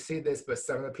hate to see this, but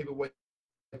some of the people with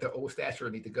the old stature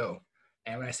need to go.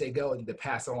 And when I say go, need to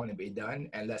pass on and be done,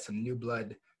 and let some new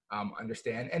blood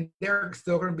understand. And there are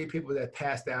still going to be people that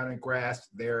pass down and grasp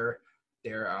their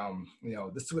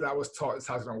this is what I was taught, this is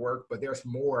how it's going to work. But there's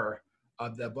more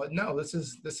of the. But no, this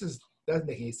doesn't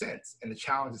make any sense, and the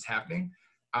challenge is happening.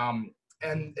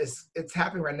 And it's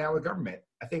happening right now with government.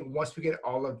 I think once we get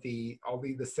all the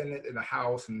Senate and the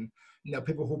House and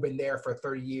people who've been there for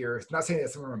 30 years, not saying that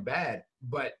some of them are bad,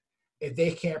 but if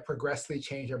they can't progressively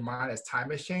change their mind as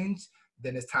time has changed,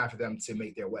 then it's time for them to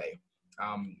make their way.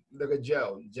 Look at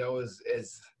Joe. Joe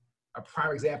is a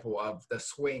prime example of the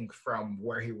swing from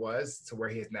where he was to where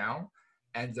he is now,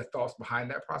 and the thoughts behind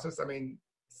that process. I mean,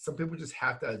 some people just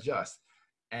have to adjust,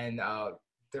 and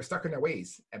they're stuck in their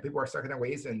ways, and people are stuck in their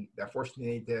ways, and unfortunately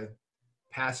they need to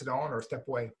pass it on or step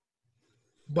away.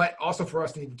 But also for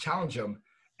us to need to challenge them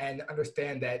and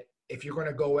understand that if you're going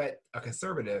to go at a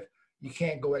conservative, you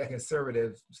can't go at a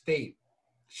conservative state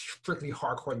strictly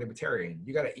hardcore libertarian.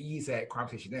 You got to ease that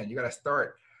conversation in. You got to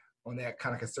start on that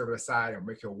kind of conservative side and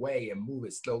make your way and move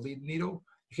it slowly, needle.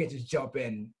 You can't just jump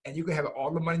in, and you can have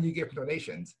all the money you get from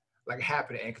donations, like it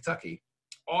happened in Kentucky.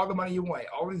 All the money you want,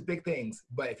 all these big things.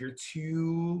 But if you're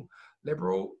too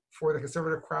liberal for the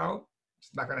conservative crowd,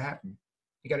 it's not going to happen.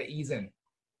 You got to ease in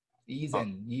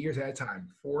years at a time,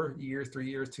 4 years, 3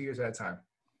 years, 2 years at a time.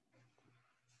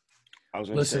 I was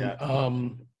going to say,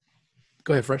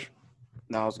 go ahead, Fresh.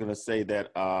 No, I was going to say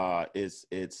that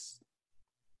it's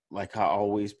like I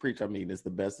always preach. I mean, it's the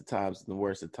best of times and the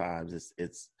worst of times.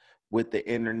 It's with the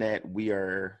internet, we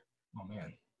are. Oh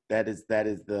man. That is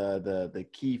the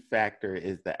key factor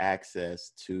is the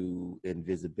access to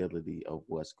invisibility of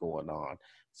what's going on.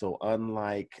 So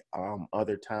unlike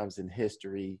other times in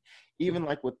history, even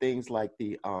like with things like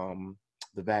the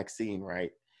vaccine,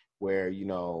 right? Where,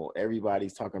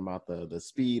 everybody's talking about the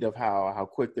speed of how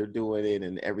quick they're doing it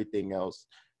and everything else,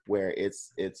 where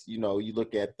it's you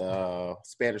look at the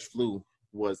Spanish flu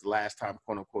was last time,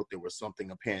 quote unquote, there was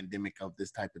a pandemic of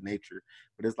this type of nature.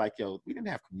 But it's like, we didn't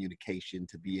have communication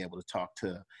to be able to talk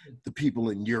to the people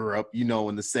in Europe,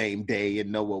 in the same day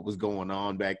and know what was going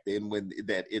on back then.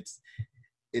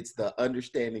 It's the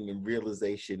understanding and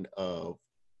realization of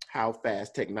how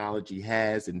fast technology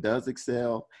has and does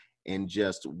excel, and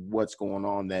just what's going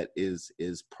on that is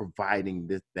providing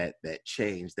that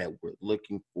change that we're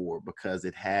looking for, because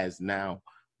it has now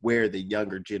where the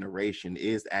younger generation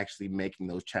is actually making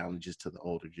those challenges to the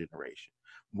older generation,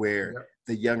 where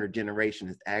the younger generation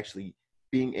is actually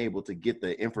being able to get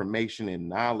the information and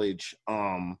knowledge.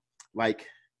 Like,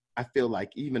 I feel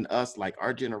like even us, like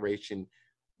our generation,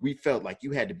 we felt like you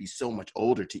had to be so much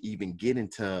older to even get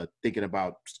into thinking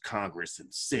about Congress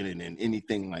and Senate and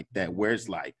anything like that. Whereas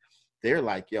like, they're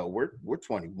like, we're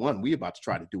 21. We about to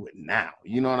try to do it now.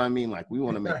 You know what I mean? Like, we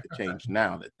want to make the change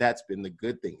now. That's been the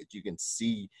good thing, that you can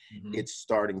see it's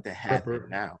starting to happen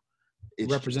now.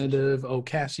 Representative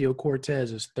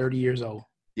Ocasio-Cortez is 30 years old.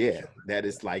 Yeah, that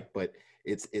is like, but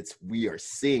we are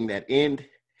seeing that. And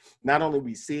not only are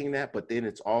we seeing that, but then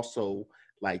it's also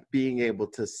like being able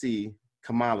to see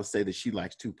Kamala say that she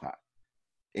likes Tupac,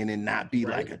 and then not be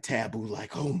like a taboo,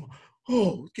 like,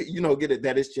 get it,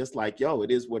 that it's just like,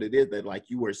 it is what it is, that like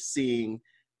you are seeing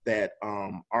that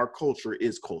our culture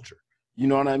is culture, you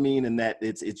know what I mean, and that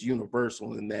it's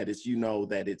universal, and that it's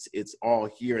that it's all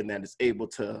here, and that it's able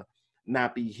to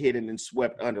not be hidden and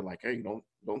swept under, like, hey, don't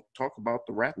talk about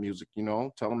the rap music,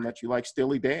 tell them that you like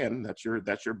Steely Dan, that's your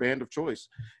band of choice,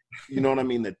 you know what I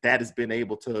mean, that has been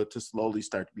able to slowly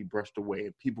start to be brushed away,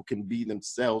 and people can be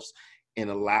themselves and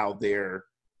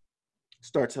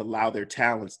start to allow their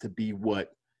talents to be what,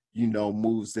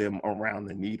 moves them around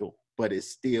the needle. But we're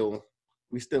still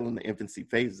in the infancy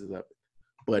phases of it,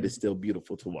 but it's still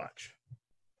beautiful to watch.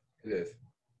 It is.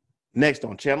 Next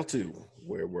on Channel 2,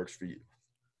 where it works for you.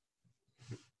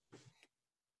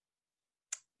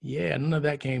 Yeah, none of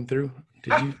that came through.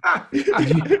 Did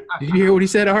you hear what he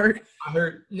said, Art? I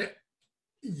heard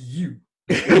you.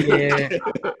 Yeah,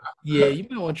 you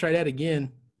might want to try that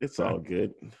again. It's all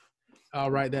good. All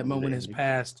right, that moment has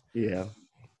passed. Yeah.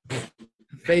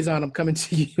 Faison, I'm coming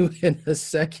to you in a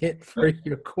second for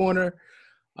your corner,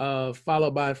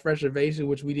 followed by Fresh Ovation,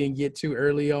 which we didn't get to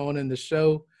early on in the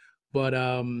show. But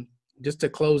just to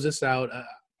close this out,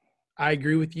 I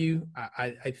agree with you.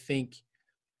 I think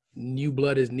new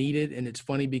blood is needed. And it's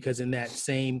funny because in that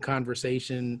same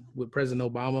conversation with President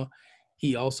Obama,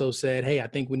 he also said, hey, I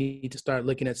think we need to start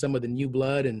looking at some of the new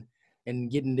blood and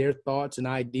getting their thoughts and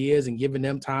ideas and giving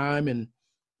them time. And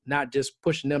not just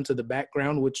pushing them to the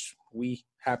background, which we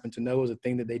happen to know is a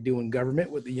thing that they do in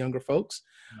government with the younger folks.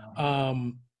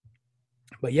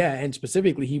 But yeah, and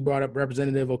specifically, he brought up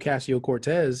Representative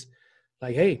Ocasio-Cortez,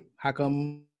 like, hey, how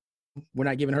come we're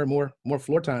not giving her more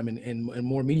floor time and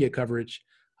more media coverage?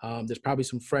 There's probably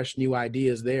some fresh new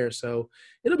ideas there. So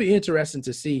it'll be interesting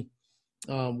to see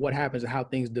what happens and how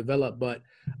things develop. But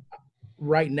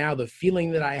right now, the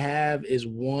feeling that I have is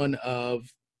one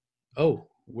of, oh,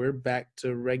 we're back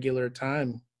to regular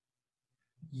time.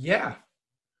 Yeah.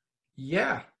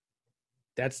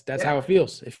 That's how it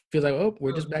feels. It feels like, oh,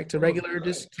 we're just back to regular,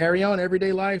 just carry on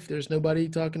everyday life. There's nobody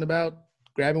talking about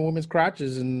grabbing women's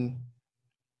crotches and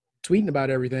tweeting about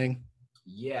everything.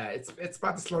 Yeah, it's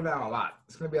about to slow down a lot.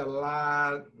 It's going to be a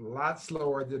lot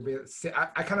slower.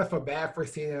 I kind of feel bad for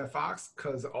CNN and Fox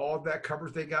because all that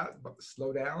coverage they got is about to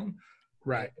slow down.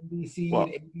 Right. NBC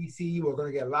and ABC, we're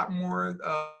going to get a lot more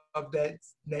of that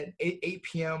 8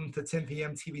 p.m. to 10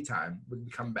 p.m. TV time when we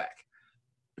come back.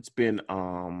 It's been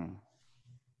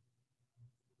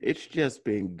it's just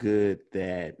been good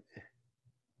that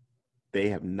they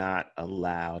have not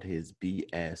allowed his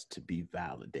BS to be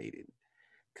validated,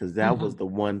 because that was the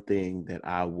one thing that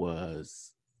I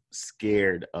was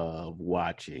scared of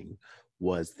watching,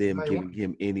 was them giving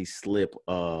him any slip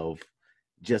of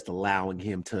just allowing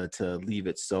him to leave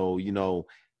it. So,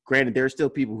 granted, there are still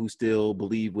people who still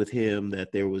believe with him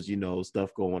that there was,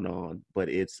 stuff going on, but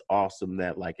it's awesome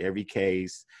that like every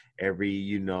case,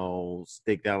 every,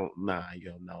 stick down,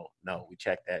 no, we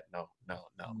checked that. No.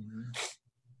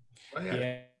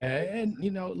 Yeah. And,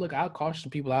 look, I'll caution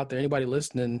people out there, anybody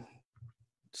listening,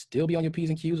 still be on your P's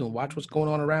and Q's and watch what's going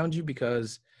on around you,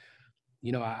 because,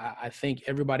 I think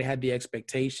everybody had the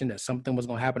expectation that something was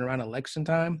going to happen around election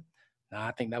time. Nah,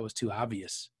 I think that was too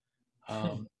obvious.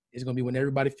 It's going to be when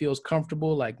everybody feels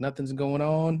comfortable, like nothing's going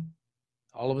on,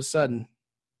 all of a sudden,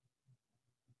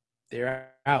 they're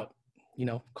out,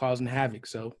 causing havoc.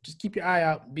 So just keep your eye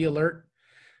out, be alert.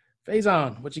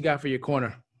 Faison, what you got for your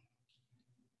corner?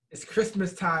 It's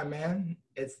Christmas time, man.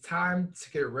 It's time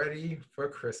to get ready for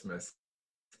Christmas.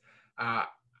 I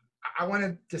want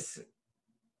to just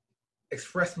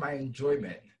express my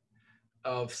enjoyment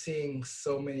of seeing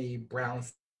so many brown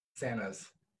Santas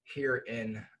here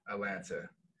in Atlanta.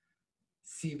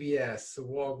 CVS,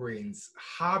 Walgreens,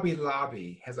 Hobby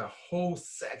Lobby has a whole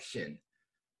section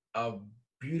of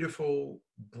beautiful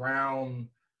brown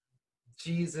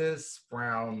Jesus,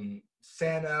 brown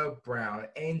Santa, brown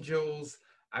angels.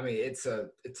 I mean, it's a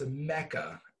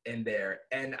mecca in there,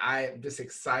 and I'm just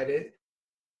excited.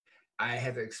 I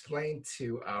had to explain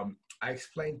to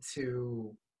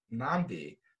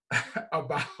Namdi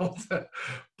about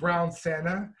brown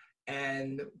Santa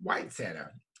and white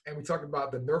Santa. And we talked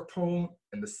about the North Pole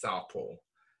and the South Pole,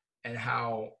 and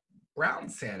how brown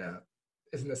Santa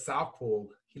is in the South Pole.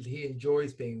 He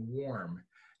enjoys being warm.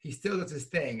 He still does his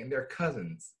thing, and they're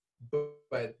cousins.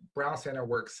 But brown Santa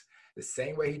works the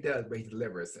same way he does, but he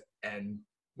delivers. And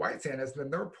white Santa is in the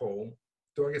North Pole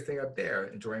doing his thing up there,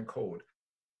 enjoying cold.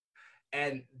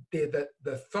 And the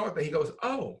thought that he goes,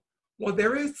 oh, well,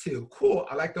 there is two. Cool,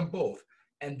 I like them both.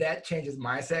 And that changes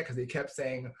mindset, because he kept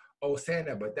saying, oh,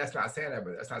 Santa, but that's not Santa,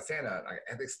 but that's not Santa. I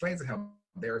had to explain to him,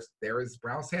 there is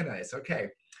brown Santa. It's okay.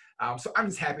 So I'm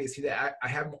just happy to see that. I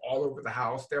have them all over the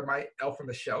house. They're my elf on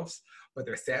the shelves, but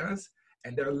they're Santas,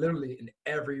 and they're literally in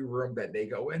every room that they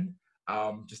go in,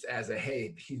 just as a,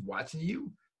 hey, he's watching you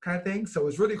kind of thing. So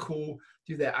it's really cool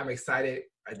to do that. I'm excited.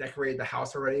 I decorated the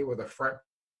house already, with the front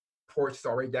porch is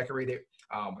already decorated.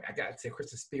 I got into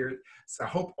Christmas spirit. So I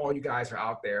hope all you guys are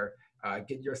out there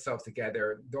getting yourselves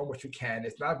together, doing what you can.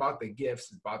 It's not about the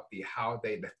gifts, it's about the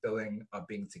holiday, the feeling of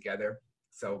being together.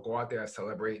 So go out there and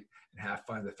celebrate and have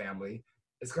fun as a family.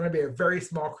 It's going to be a very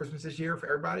small Christmas this year for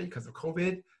everybody because of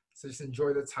COVID. So just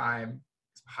enjoy the time,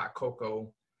 some hot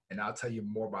cocoa, and I'll tell you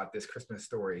more about this Christmas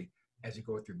story as you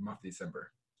go through the month of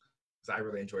December. So I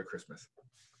really enjoy Christmas.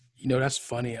 That's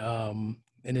funny. And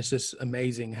it's just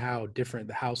amazing how different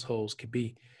the households could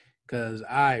be, because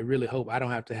I really hope I don't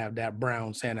have to have that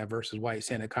brown Santa versus white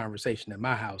Santa conversation in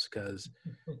my house, because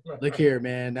look here,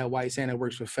 man, that white Santa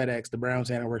works for FedEx. The brown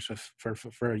Santa works for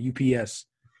UPS.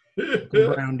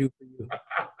 Brown do for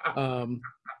you.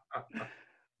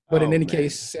 But in any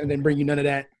case, Santa didn't bring you none of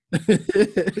that.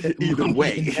 Either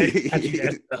way.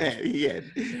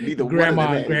 Neither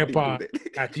Grandma and Grandpa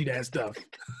got you that stuff.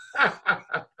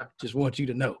 Just want you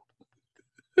to know.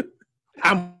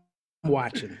 I'm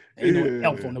watching. Ain't no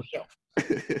elf on the shelf.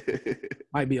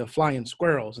 Might be a flying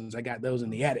squirrel since I got those in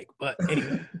the attic. But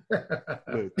anyway.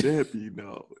 Let that be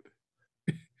known.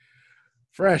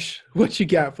 Fresh, what you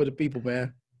got for the people,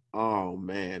 man? Oh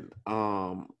man.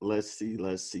 Let's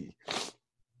see.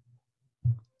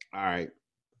 All right.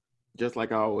 Just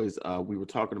like I always, we were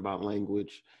talking about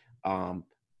language. Um,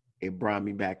 it brought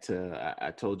me back to,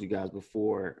 I told you guys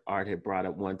before, Art had brought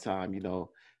up one time,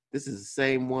 this is the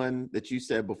same one that you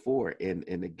said before. And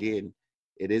again,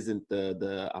 it isn't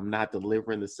I'm not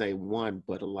delivering the same one,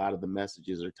 but a lot of the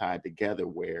messages are tied together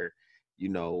where, you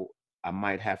know, I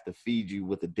might have to feed you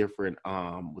with a different,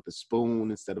 with a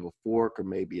spoon instead of a fork or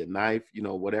maybe a knife,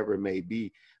 whatever it may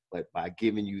be. But by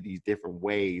giving you these different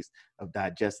ways of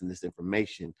digesting this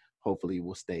information, hopefully it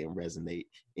will stay and resonate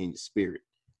in your spirit.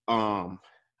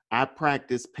 I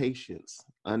practice patience,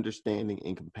 understanding,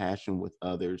 and compassion with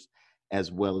others as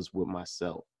well as with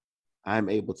myself. I'm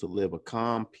able to live a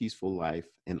calm, peaceful life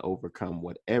and overcome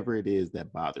whatever it is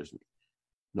that bothers me.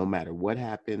 No matter what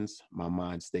happens, my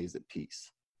mind stays at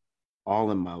peace.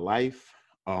 All in my life,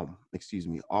 all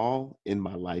in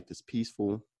my life is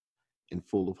peaceful and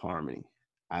full of harmony.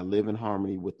 I live in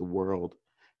harmony with the world.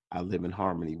 I live in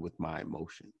harmony with my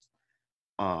emotions.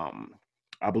 Um,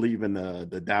 I believe in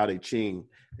the Tao Te Ching.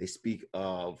 They speak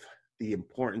of the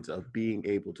importance of being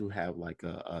able to have like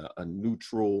a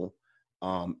neutral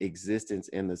existence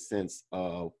in the sense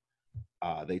of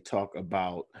they talk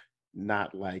about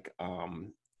not like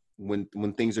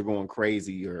when things are going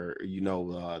crazy or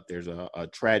there's a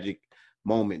tragic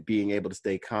moment, being able to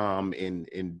stay calm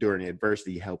and during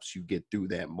adversity helps you get through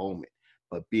that moment.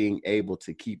 But being able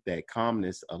to keep that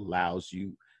calmness allows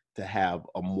you to have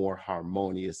a more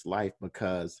harmonious life,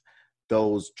 because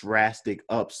those drastic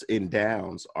ups and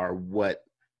downs are what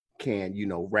can,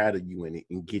 rattle you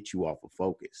and get you off of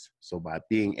focus. So by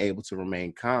being able to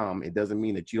remain calm, it doesn't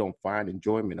mean that you don't find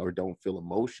enjoyment or don't feel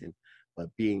emotion, but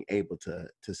being able to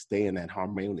stay in that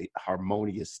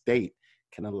harmonious state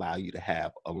can allow you to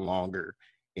have a longer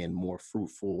and more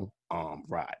fruitful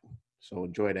ride. So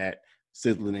enjoy that.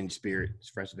 Sizzling in your spirit. It's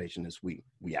Preservation this week.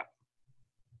 We out.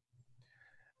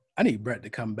 I need Brett to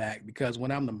come back, because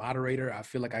when I'm the moderator, I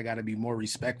feel like I got to be more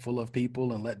respectful of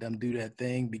people and let them do that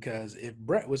thing. Because if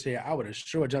Brett was here, I would have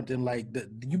sure jumped in like, do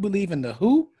you believe in the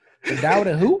who? The Tao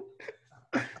Te who?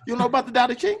 You know about the Tao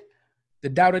Te Ching? The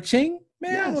Tao Te Ching?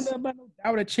 Man, Yes. I don't know about no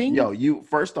Tao Te Ching. Yo, you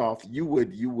first off, you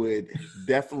would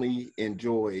definitely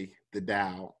enjoy the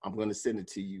Tao. I'm gonna send it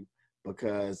to you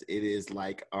because it is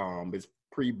like it's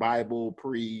pre-Bible,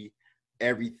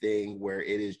 everything, where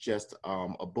it is just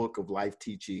a book of life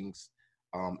teachings,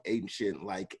 ancient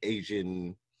like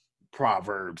Asian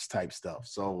proverbs type stuff.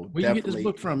 So Where you get this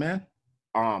book from, man?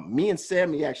 Me and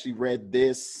Sammy actually read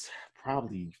this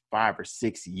probably 5 or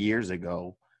 6 years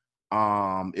ago.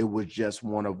 It was just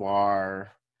one of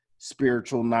our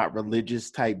spiritual, not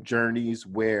religious type journeys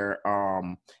where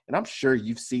and I'm sure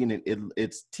you've seen it.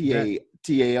 It's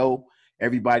Tao.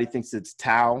 Everybody thinks it's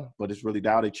Tao, but it's really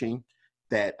Tao Te Ching.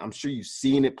 That I'm sure you've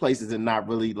seen it places and not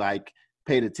really like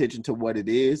paid attention to what it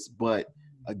is. But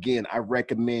again, I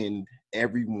recommend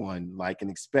everyone, like,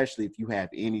 and especially if you have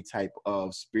any type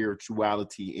of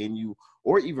spirituality in you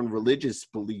or even religious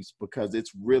beliefs, because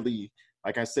it's really,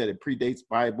 like I said, it predates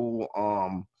Bible,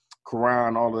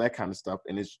 Quran, all of that kind of stuff.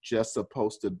 And it's just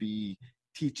supposed to be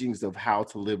teachings of how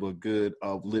to live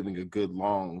living a good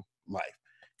long life.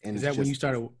 And Is that when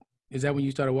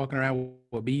you started walking around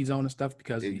with beads on and stuff?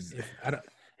 Because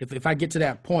if I get to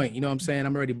that point, you know what I'm saying,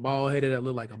 I'm already bald headed. I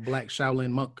look like a black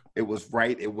Shaolin monk. It was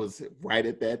right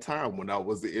at that time when I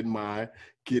was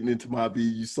getting into my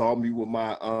bead. You saw me with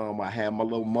my I had my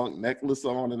little monk necklace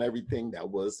on and everything.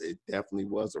 It definitely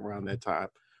was around that time.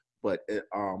 But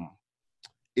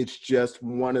it's just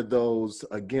one of those,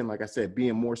 again, like I said,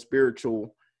 being more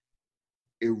spiritual,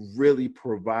 it really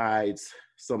provides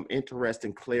some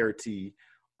interesting clarity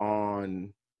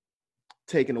on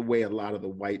taking away a lot of the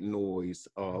white noise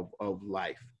of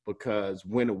life, because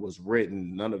when it was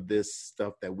written, none of this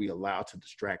stuff that we allow to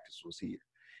distract us was here.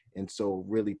 And so it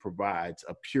really provides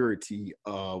a purity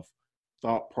of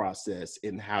thought process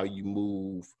in how you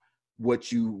move,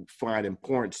 what you find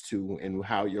importance to, and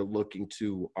how you're looking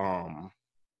to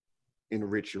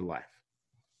enrich your life.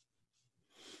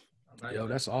 Yo,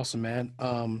 that's awesome, man.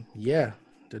 Yeah,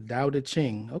 the Tao Te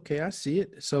Ching. Okay, I see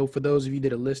it. So for those of you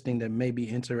that are listening that may be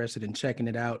interested in checking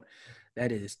it out,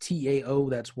 that is Tao.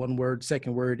 That's one word.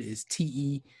 Second word is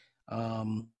Te.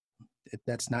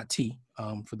 That's not T.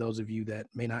 For those of you that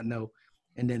may not know.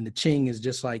 And then the Ching is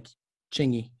just like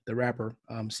Chingy, the rapper.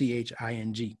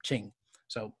 Ching. Ching.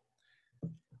 So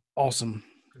awesome.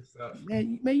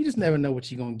 Man, you just never know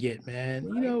what you're gonna get, man.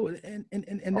 Right. You know,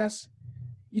 and that's.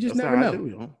 You just never know.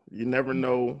 You never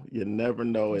know. You never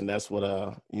know, and that's what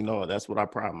that's what I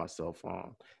pride myself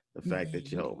on. The fact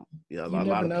that a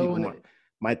lot of people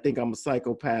might think I'm a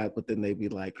psychopath, but then they be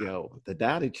like, yo, the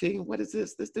Tao Te Ching, what is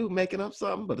this? This dude making up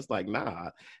something? But it's like,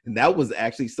 nah. And that was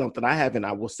actually something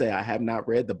I will say, I have not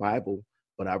read the Bible,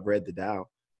 but I've read the Tao.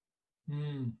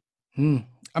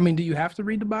 I mean, do you have to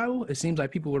read the Bible? It seems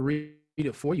like people would read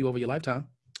it for you over your lifetime.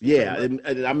 Yeah.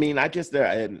 And I mean, I just,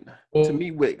 and to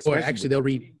me, or actually they'll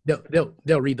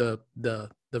read the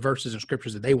verses and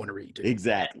scriptures that they want to read too.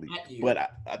 Exactly. But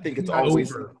I think it's Not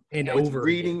always over and with over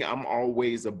reading. I'm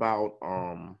always about,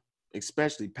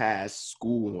 especially past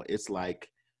school. It's like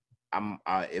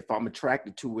if I'm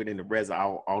attracted to it in the res,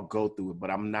 I'll go through it. But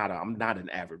I'm not an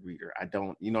avid reader. I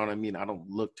don't, you know what I mean? I don't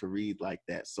look to read like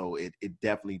that. So it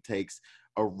definitely takes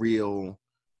a real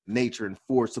nature and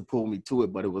force to pull me to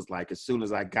it. But it was like, as soon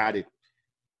as I got it,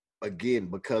 again,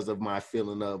 because of my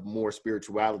feeling of more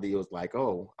spirituality, it was like,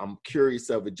 oh, I'm curious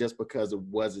of it, just because it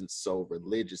wasn't so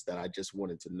religious that I just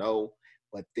wanted to know.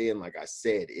 But then, like I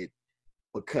said,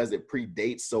 because it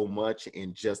predates so much,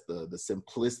 and just the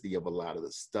simplicity of a lot of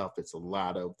the stuff, it's a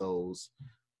lot of those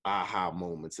aha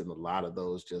moments, and a lot of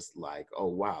those just like, oh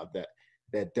wow,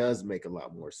 that does make a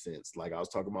lot more sense. Like I was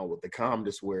talking about with the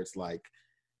calmness, where it's like,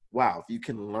 wow, if you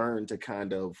can learn to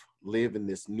kind of live in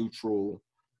this neutral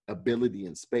ability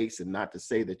in space, and not to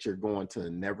say that you're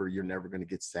never going to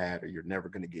get sad, or you're never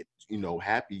going to get,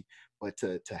 happy, but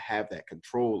to have that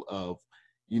control of,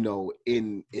 in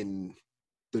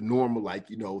the normal, like,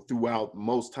 throughout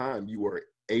most time, you are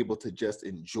able to just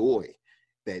enjoy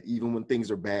that. Even when things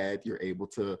are bad, you're able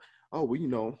to, oh,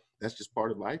 well, that's just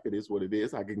part of life. It is what it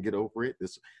is. I can get over it.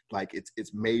 This, like,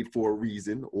 it's made for a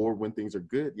reason. Or when things are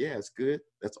good, yeah, it's good.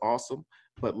 That's awesome.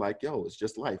 But like, yo, it's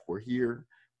just life. We're here.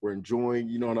 We're enjoying,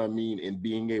 you know what I mean? And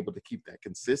being able to keep that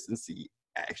consistency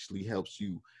actually helps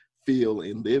you feel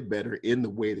and live better in the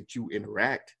way that you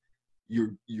interact.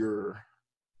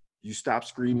 You stop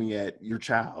screaming at your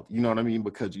child, you know what I mean?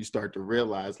 Because you start to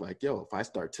realize, like, yo, if I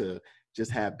start to just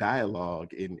have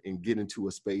dialogue and get into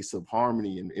a space of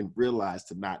harmony, and realize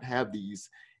to not have these,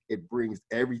 it brings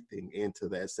everything into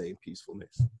that same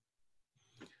peacefulness.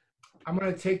 I'm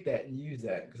gonna take that and use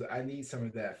that, because I need some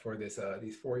of that for this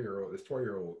this four-year-old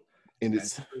and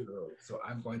it's 3-year-old. So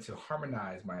I'm going to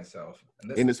harmonize myself.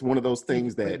 And it's one of those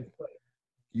things that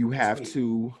you have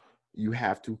to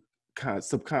kind of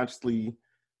subconsciously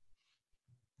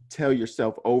tell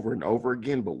yourself over and over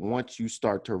again. But once you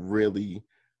start to really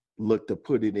look to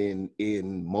put it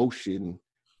in motion,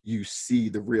 you see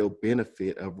the real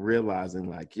benefit of realizing,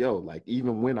 like, yo, like,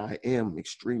 even when I am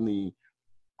extremely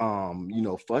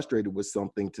frustrated with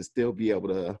something, to still be able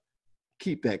to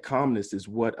keep that calmness is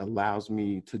what allows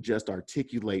me to just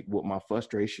articulate what my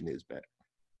frustration is better.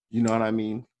 You know what I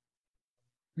mean?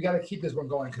 We got to keep this one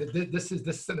going, because this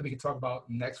is something we can talk about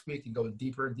next week and go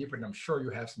deeper and deeper. And I'm sure you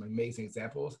have some amazing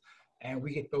examples, and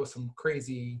we can throw some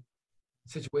crazy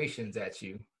situations at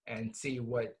you and see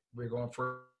what we're going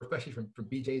for, especially from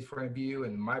BJ's point of view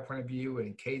and my point of view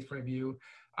and Kay's point of view.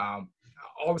 I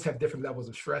always have different levels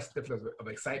of stress, different levels of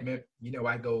excitement.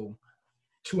 I go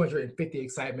 250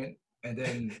 excitement, and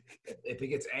then if it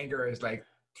gets anger, it's like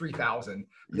 3,000.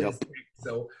 Yep.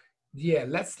 So yeah,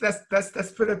 let's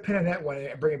put a pin on that one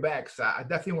and bring it back. So I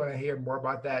definitely want to hear more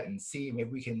about that, and see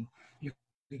maybe you can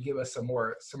give us some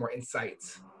more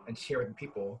insights and share with the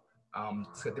people.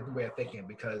 It's a different way of thinking,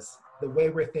 because the way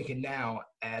we're thinking now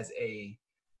as a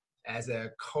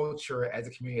culture, as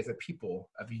a community, as a people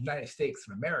of the United States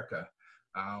of America,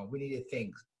 we need to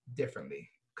think differently,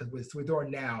 because what we're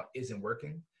doing now isn't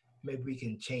working. Maybe we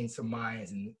can change some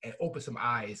minds and open some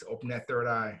eyes, open that third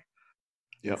eye,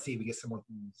 and see if we get some more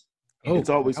things. Oh, it's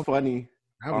always funny.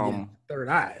 Third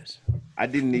eyes. I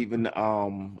didn't even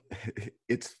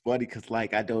it's funny because,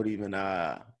 like, I don't even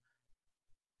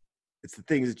it's the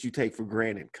things that you take for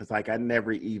granted, because, like, I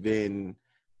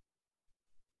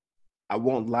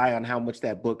won't lie on how much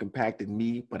that book impacted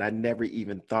me, but I never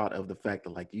even thought of the fact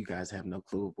that, like, you guys have no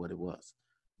clue of what it was.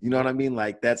 You know what I mean?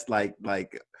 Like, that's like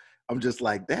I'm just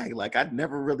like, dang, like, I'd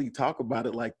never really talk about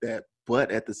it like that. But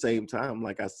at the same time,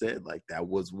 like I said, like, that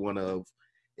was one of,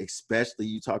 especially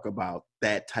you talk about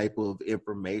that type of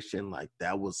information, like,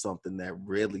 that was something that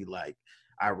really, like,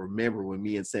 I remember when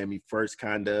me and Sammy first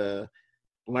kind of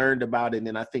learned about it, and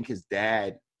then I think his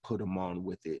dad put him on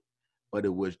with it. But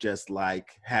it was just like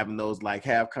having those, like,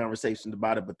 have conversations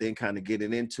about it, but then kind of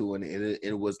getting into it. And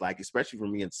it was like, especially for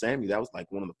me and Sammy, that was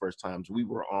like one of the first times we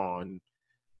were on,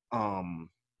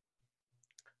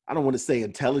 I don't want to say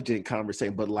intelligent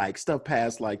conversation, but like stuff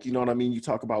past, like, you know what I mean? You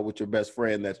talk about with your best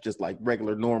friend that's just like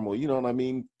regular, normal, you know what I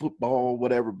mean? Football,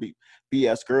 whatever,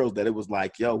 BS girls, that it was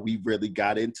like, yo, we really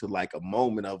got into like a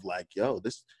moment of like, yo,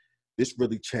 this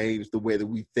really changed the way that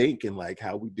we think and like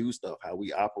how we do stuff, how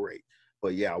we operate.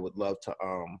 But yeah, I would love to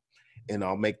and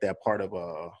I'll make that part of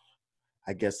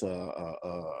I guess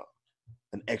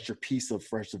an extra piece of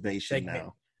preservation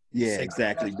now. Yeah,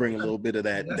 exactly. Bring a little bit of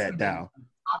that down.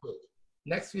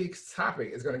 Next week's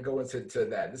topic is going to go into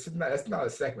that. That's not a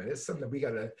segment. It's something that we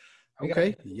gotta.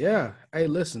 Yeah. Hey,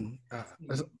 listen. That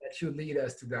should lead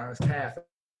us to down this path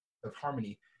of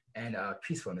harmony and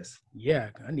peacefulness. Yeah,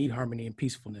 I need harmony and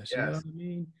peacefulness. Yes. You know what I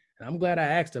mean? And I'm glad I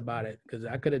asked about it, because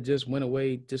I could have just went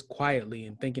away just quietly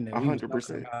and thinking that we were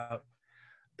talking about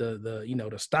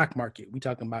the stock market. We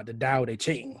talking about the Tao Te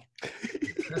Ching,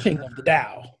 king of the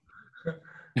Tao,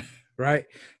 right?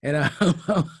 And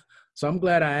so I'm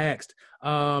glad I asked.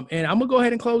 And I'm gonna go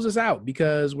ahead and close this out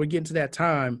because we're getting to that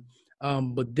time.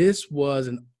 But this was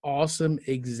an awesome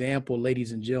example,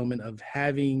 ladies and gentlemen, of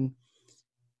having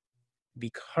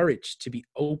the courage to be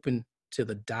open to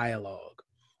the dialogue,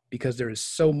 because there is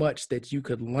so much that you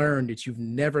could learn that you've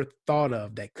never thought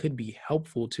of that could be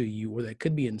helpful to you or that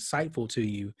could be insightful to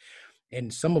you.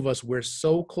 And some of us, we're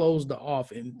so closed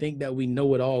off and think that we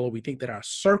know it all, or we think that our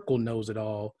circle knows it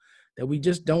all, that we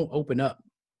just don't open up.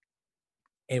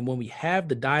 And when we have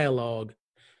the dialogue,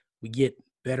 we get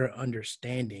better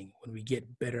understanding. When we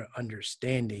get better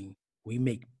understanding, we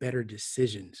make better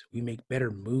decisions. We make better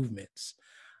movements.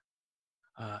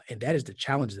 And that is the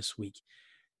challenge this week.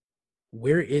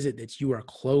 Where is it that you are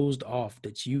closed off,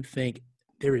 that you think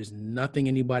there is nothing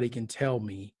anybody can tell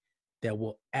me that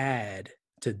will add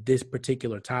to this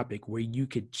particular topic, where you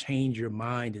could change your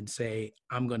mind and say,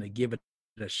 I'm going to give it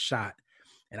a shot,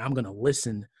 and I'm going to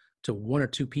listen to one or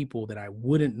two people that I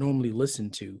wouldn't normally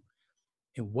listen to?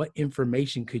 And what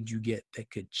information could you get that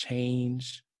could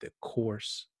change the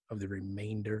course of the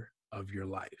remainder of your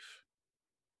life?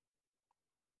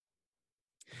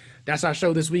 That's our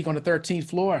show this week on the 13th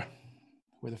floor,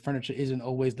 where the furniture isn't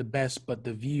always the best, but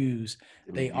the views,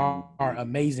 they are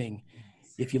amazing.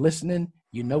 If you're listening,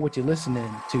 you know what you're listening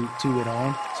to it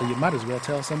on, so you might as well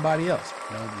tell somebody else.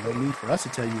 No need for us to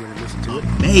tell you where to listen to it.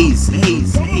 Amazing.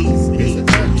 It's the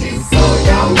 13th floor,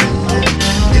 y'all.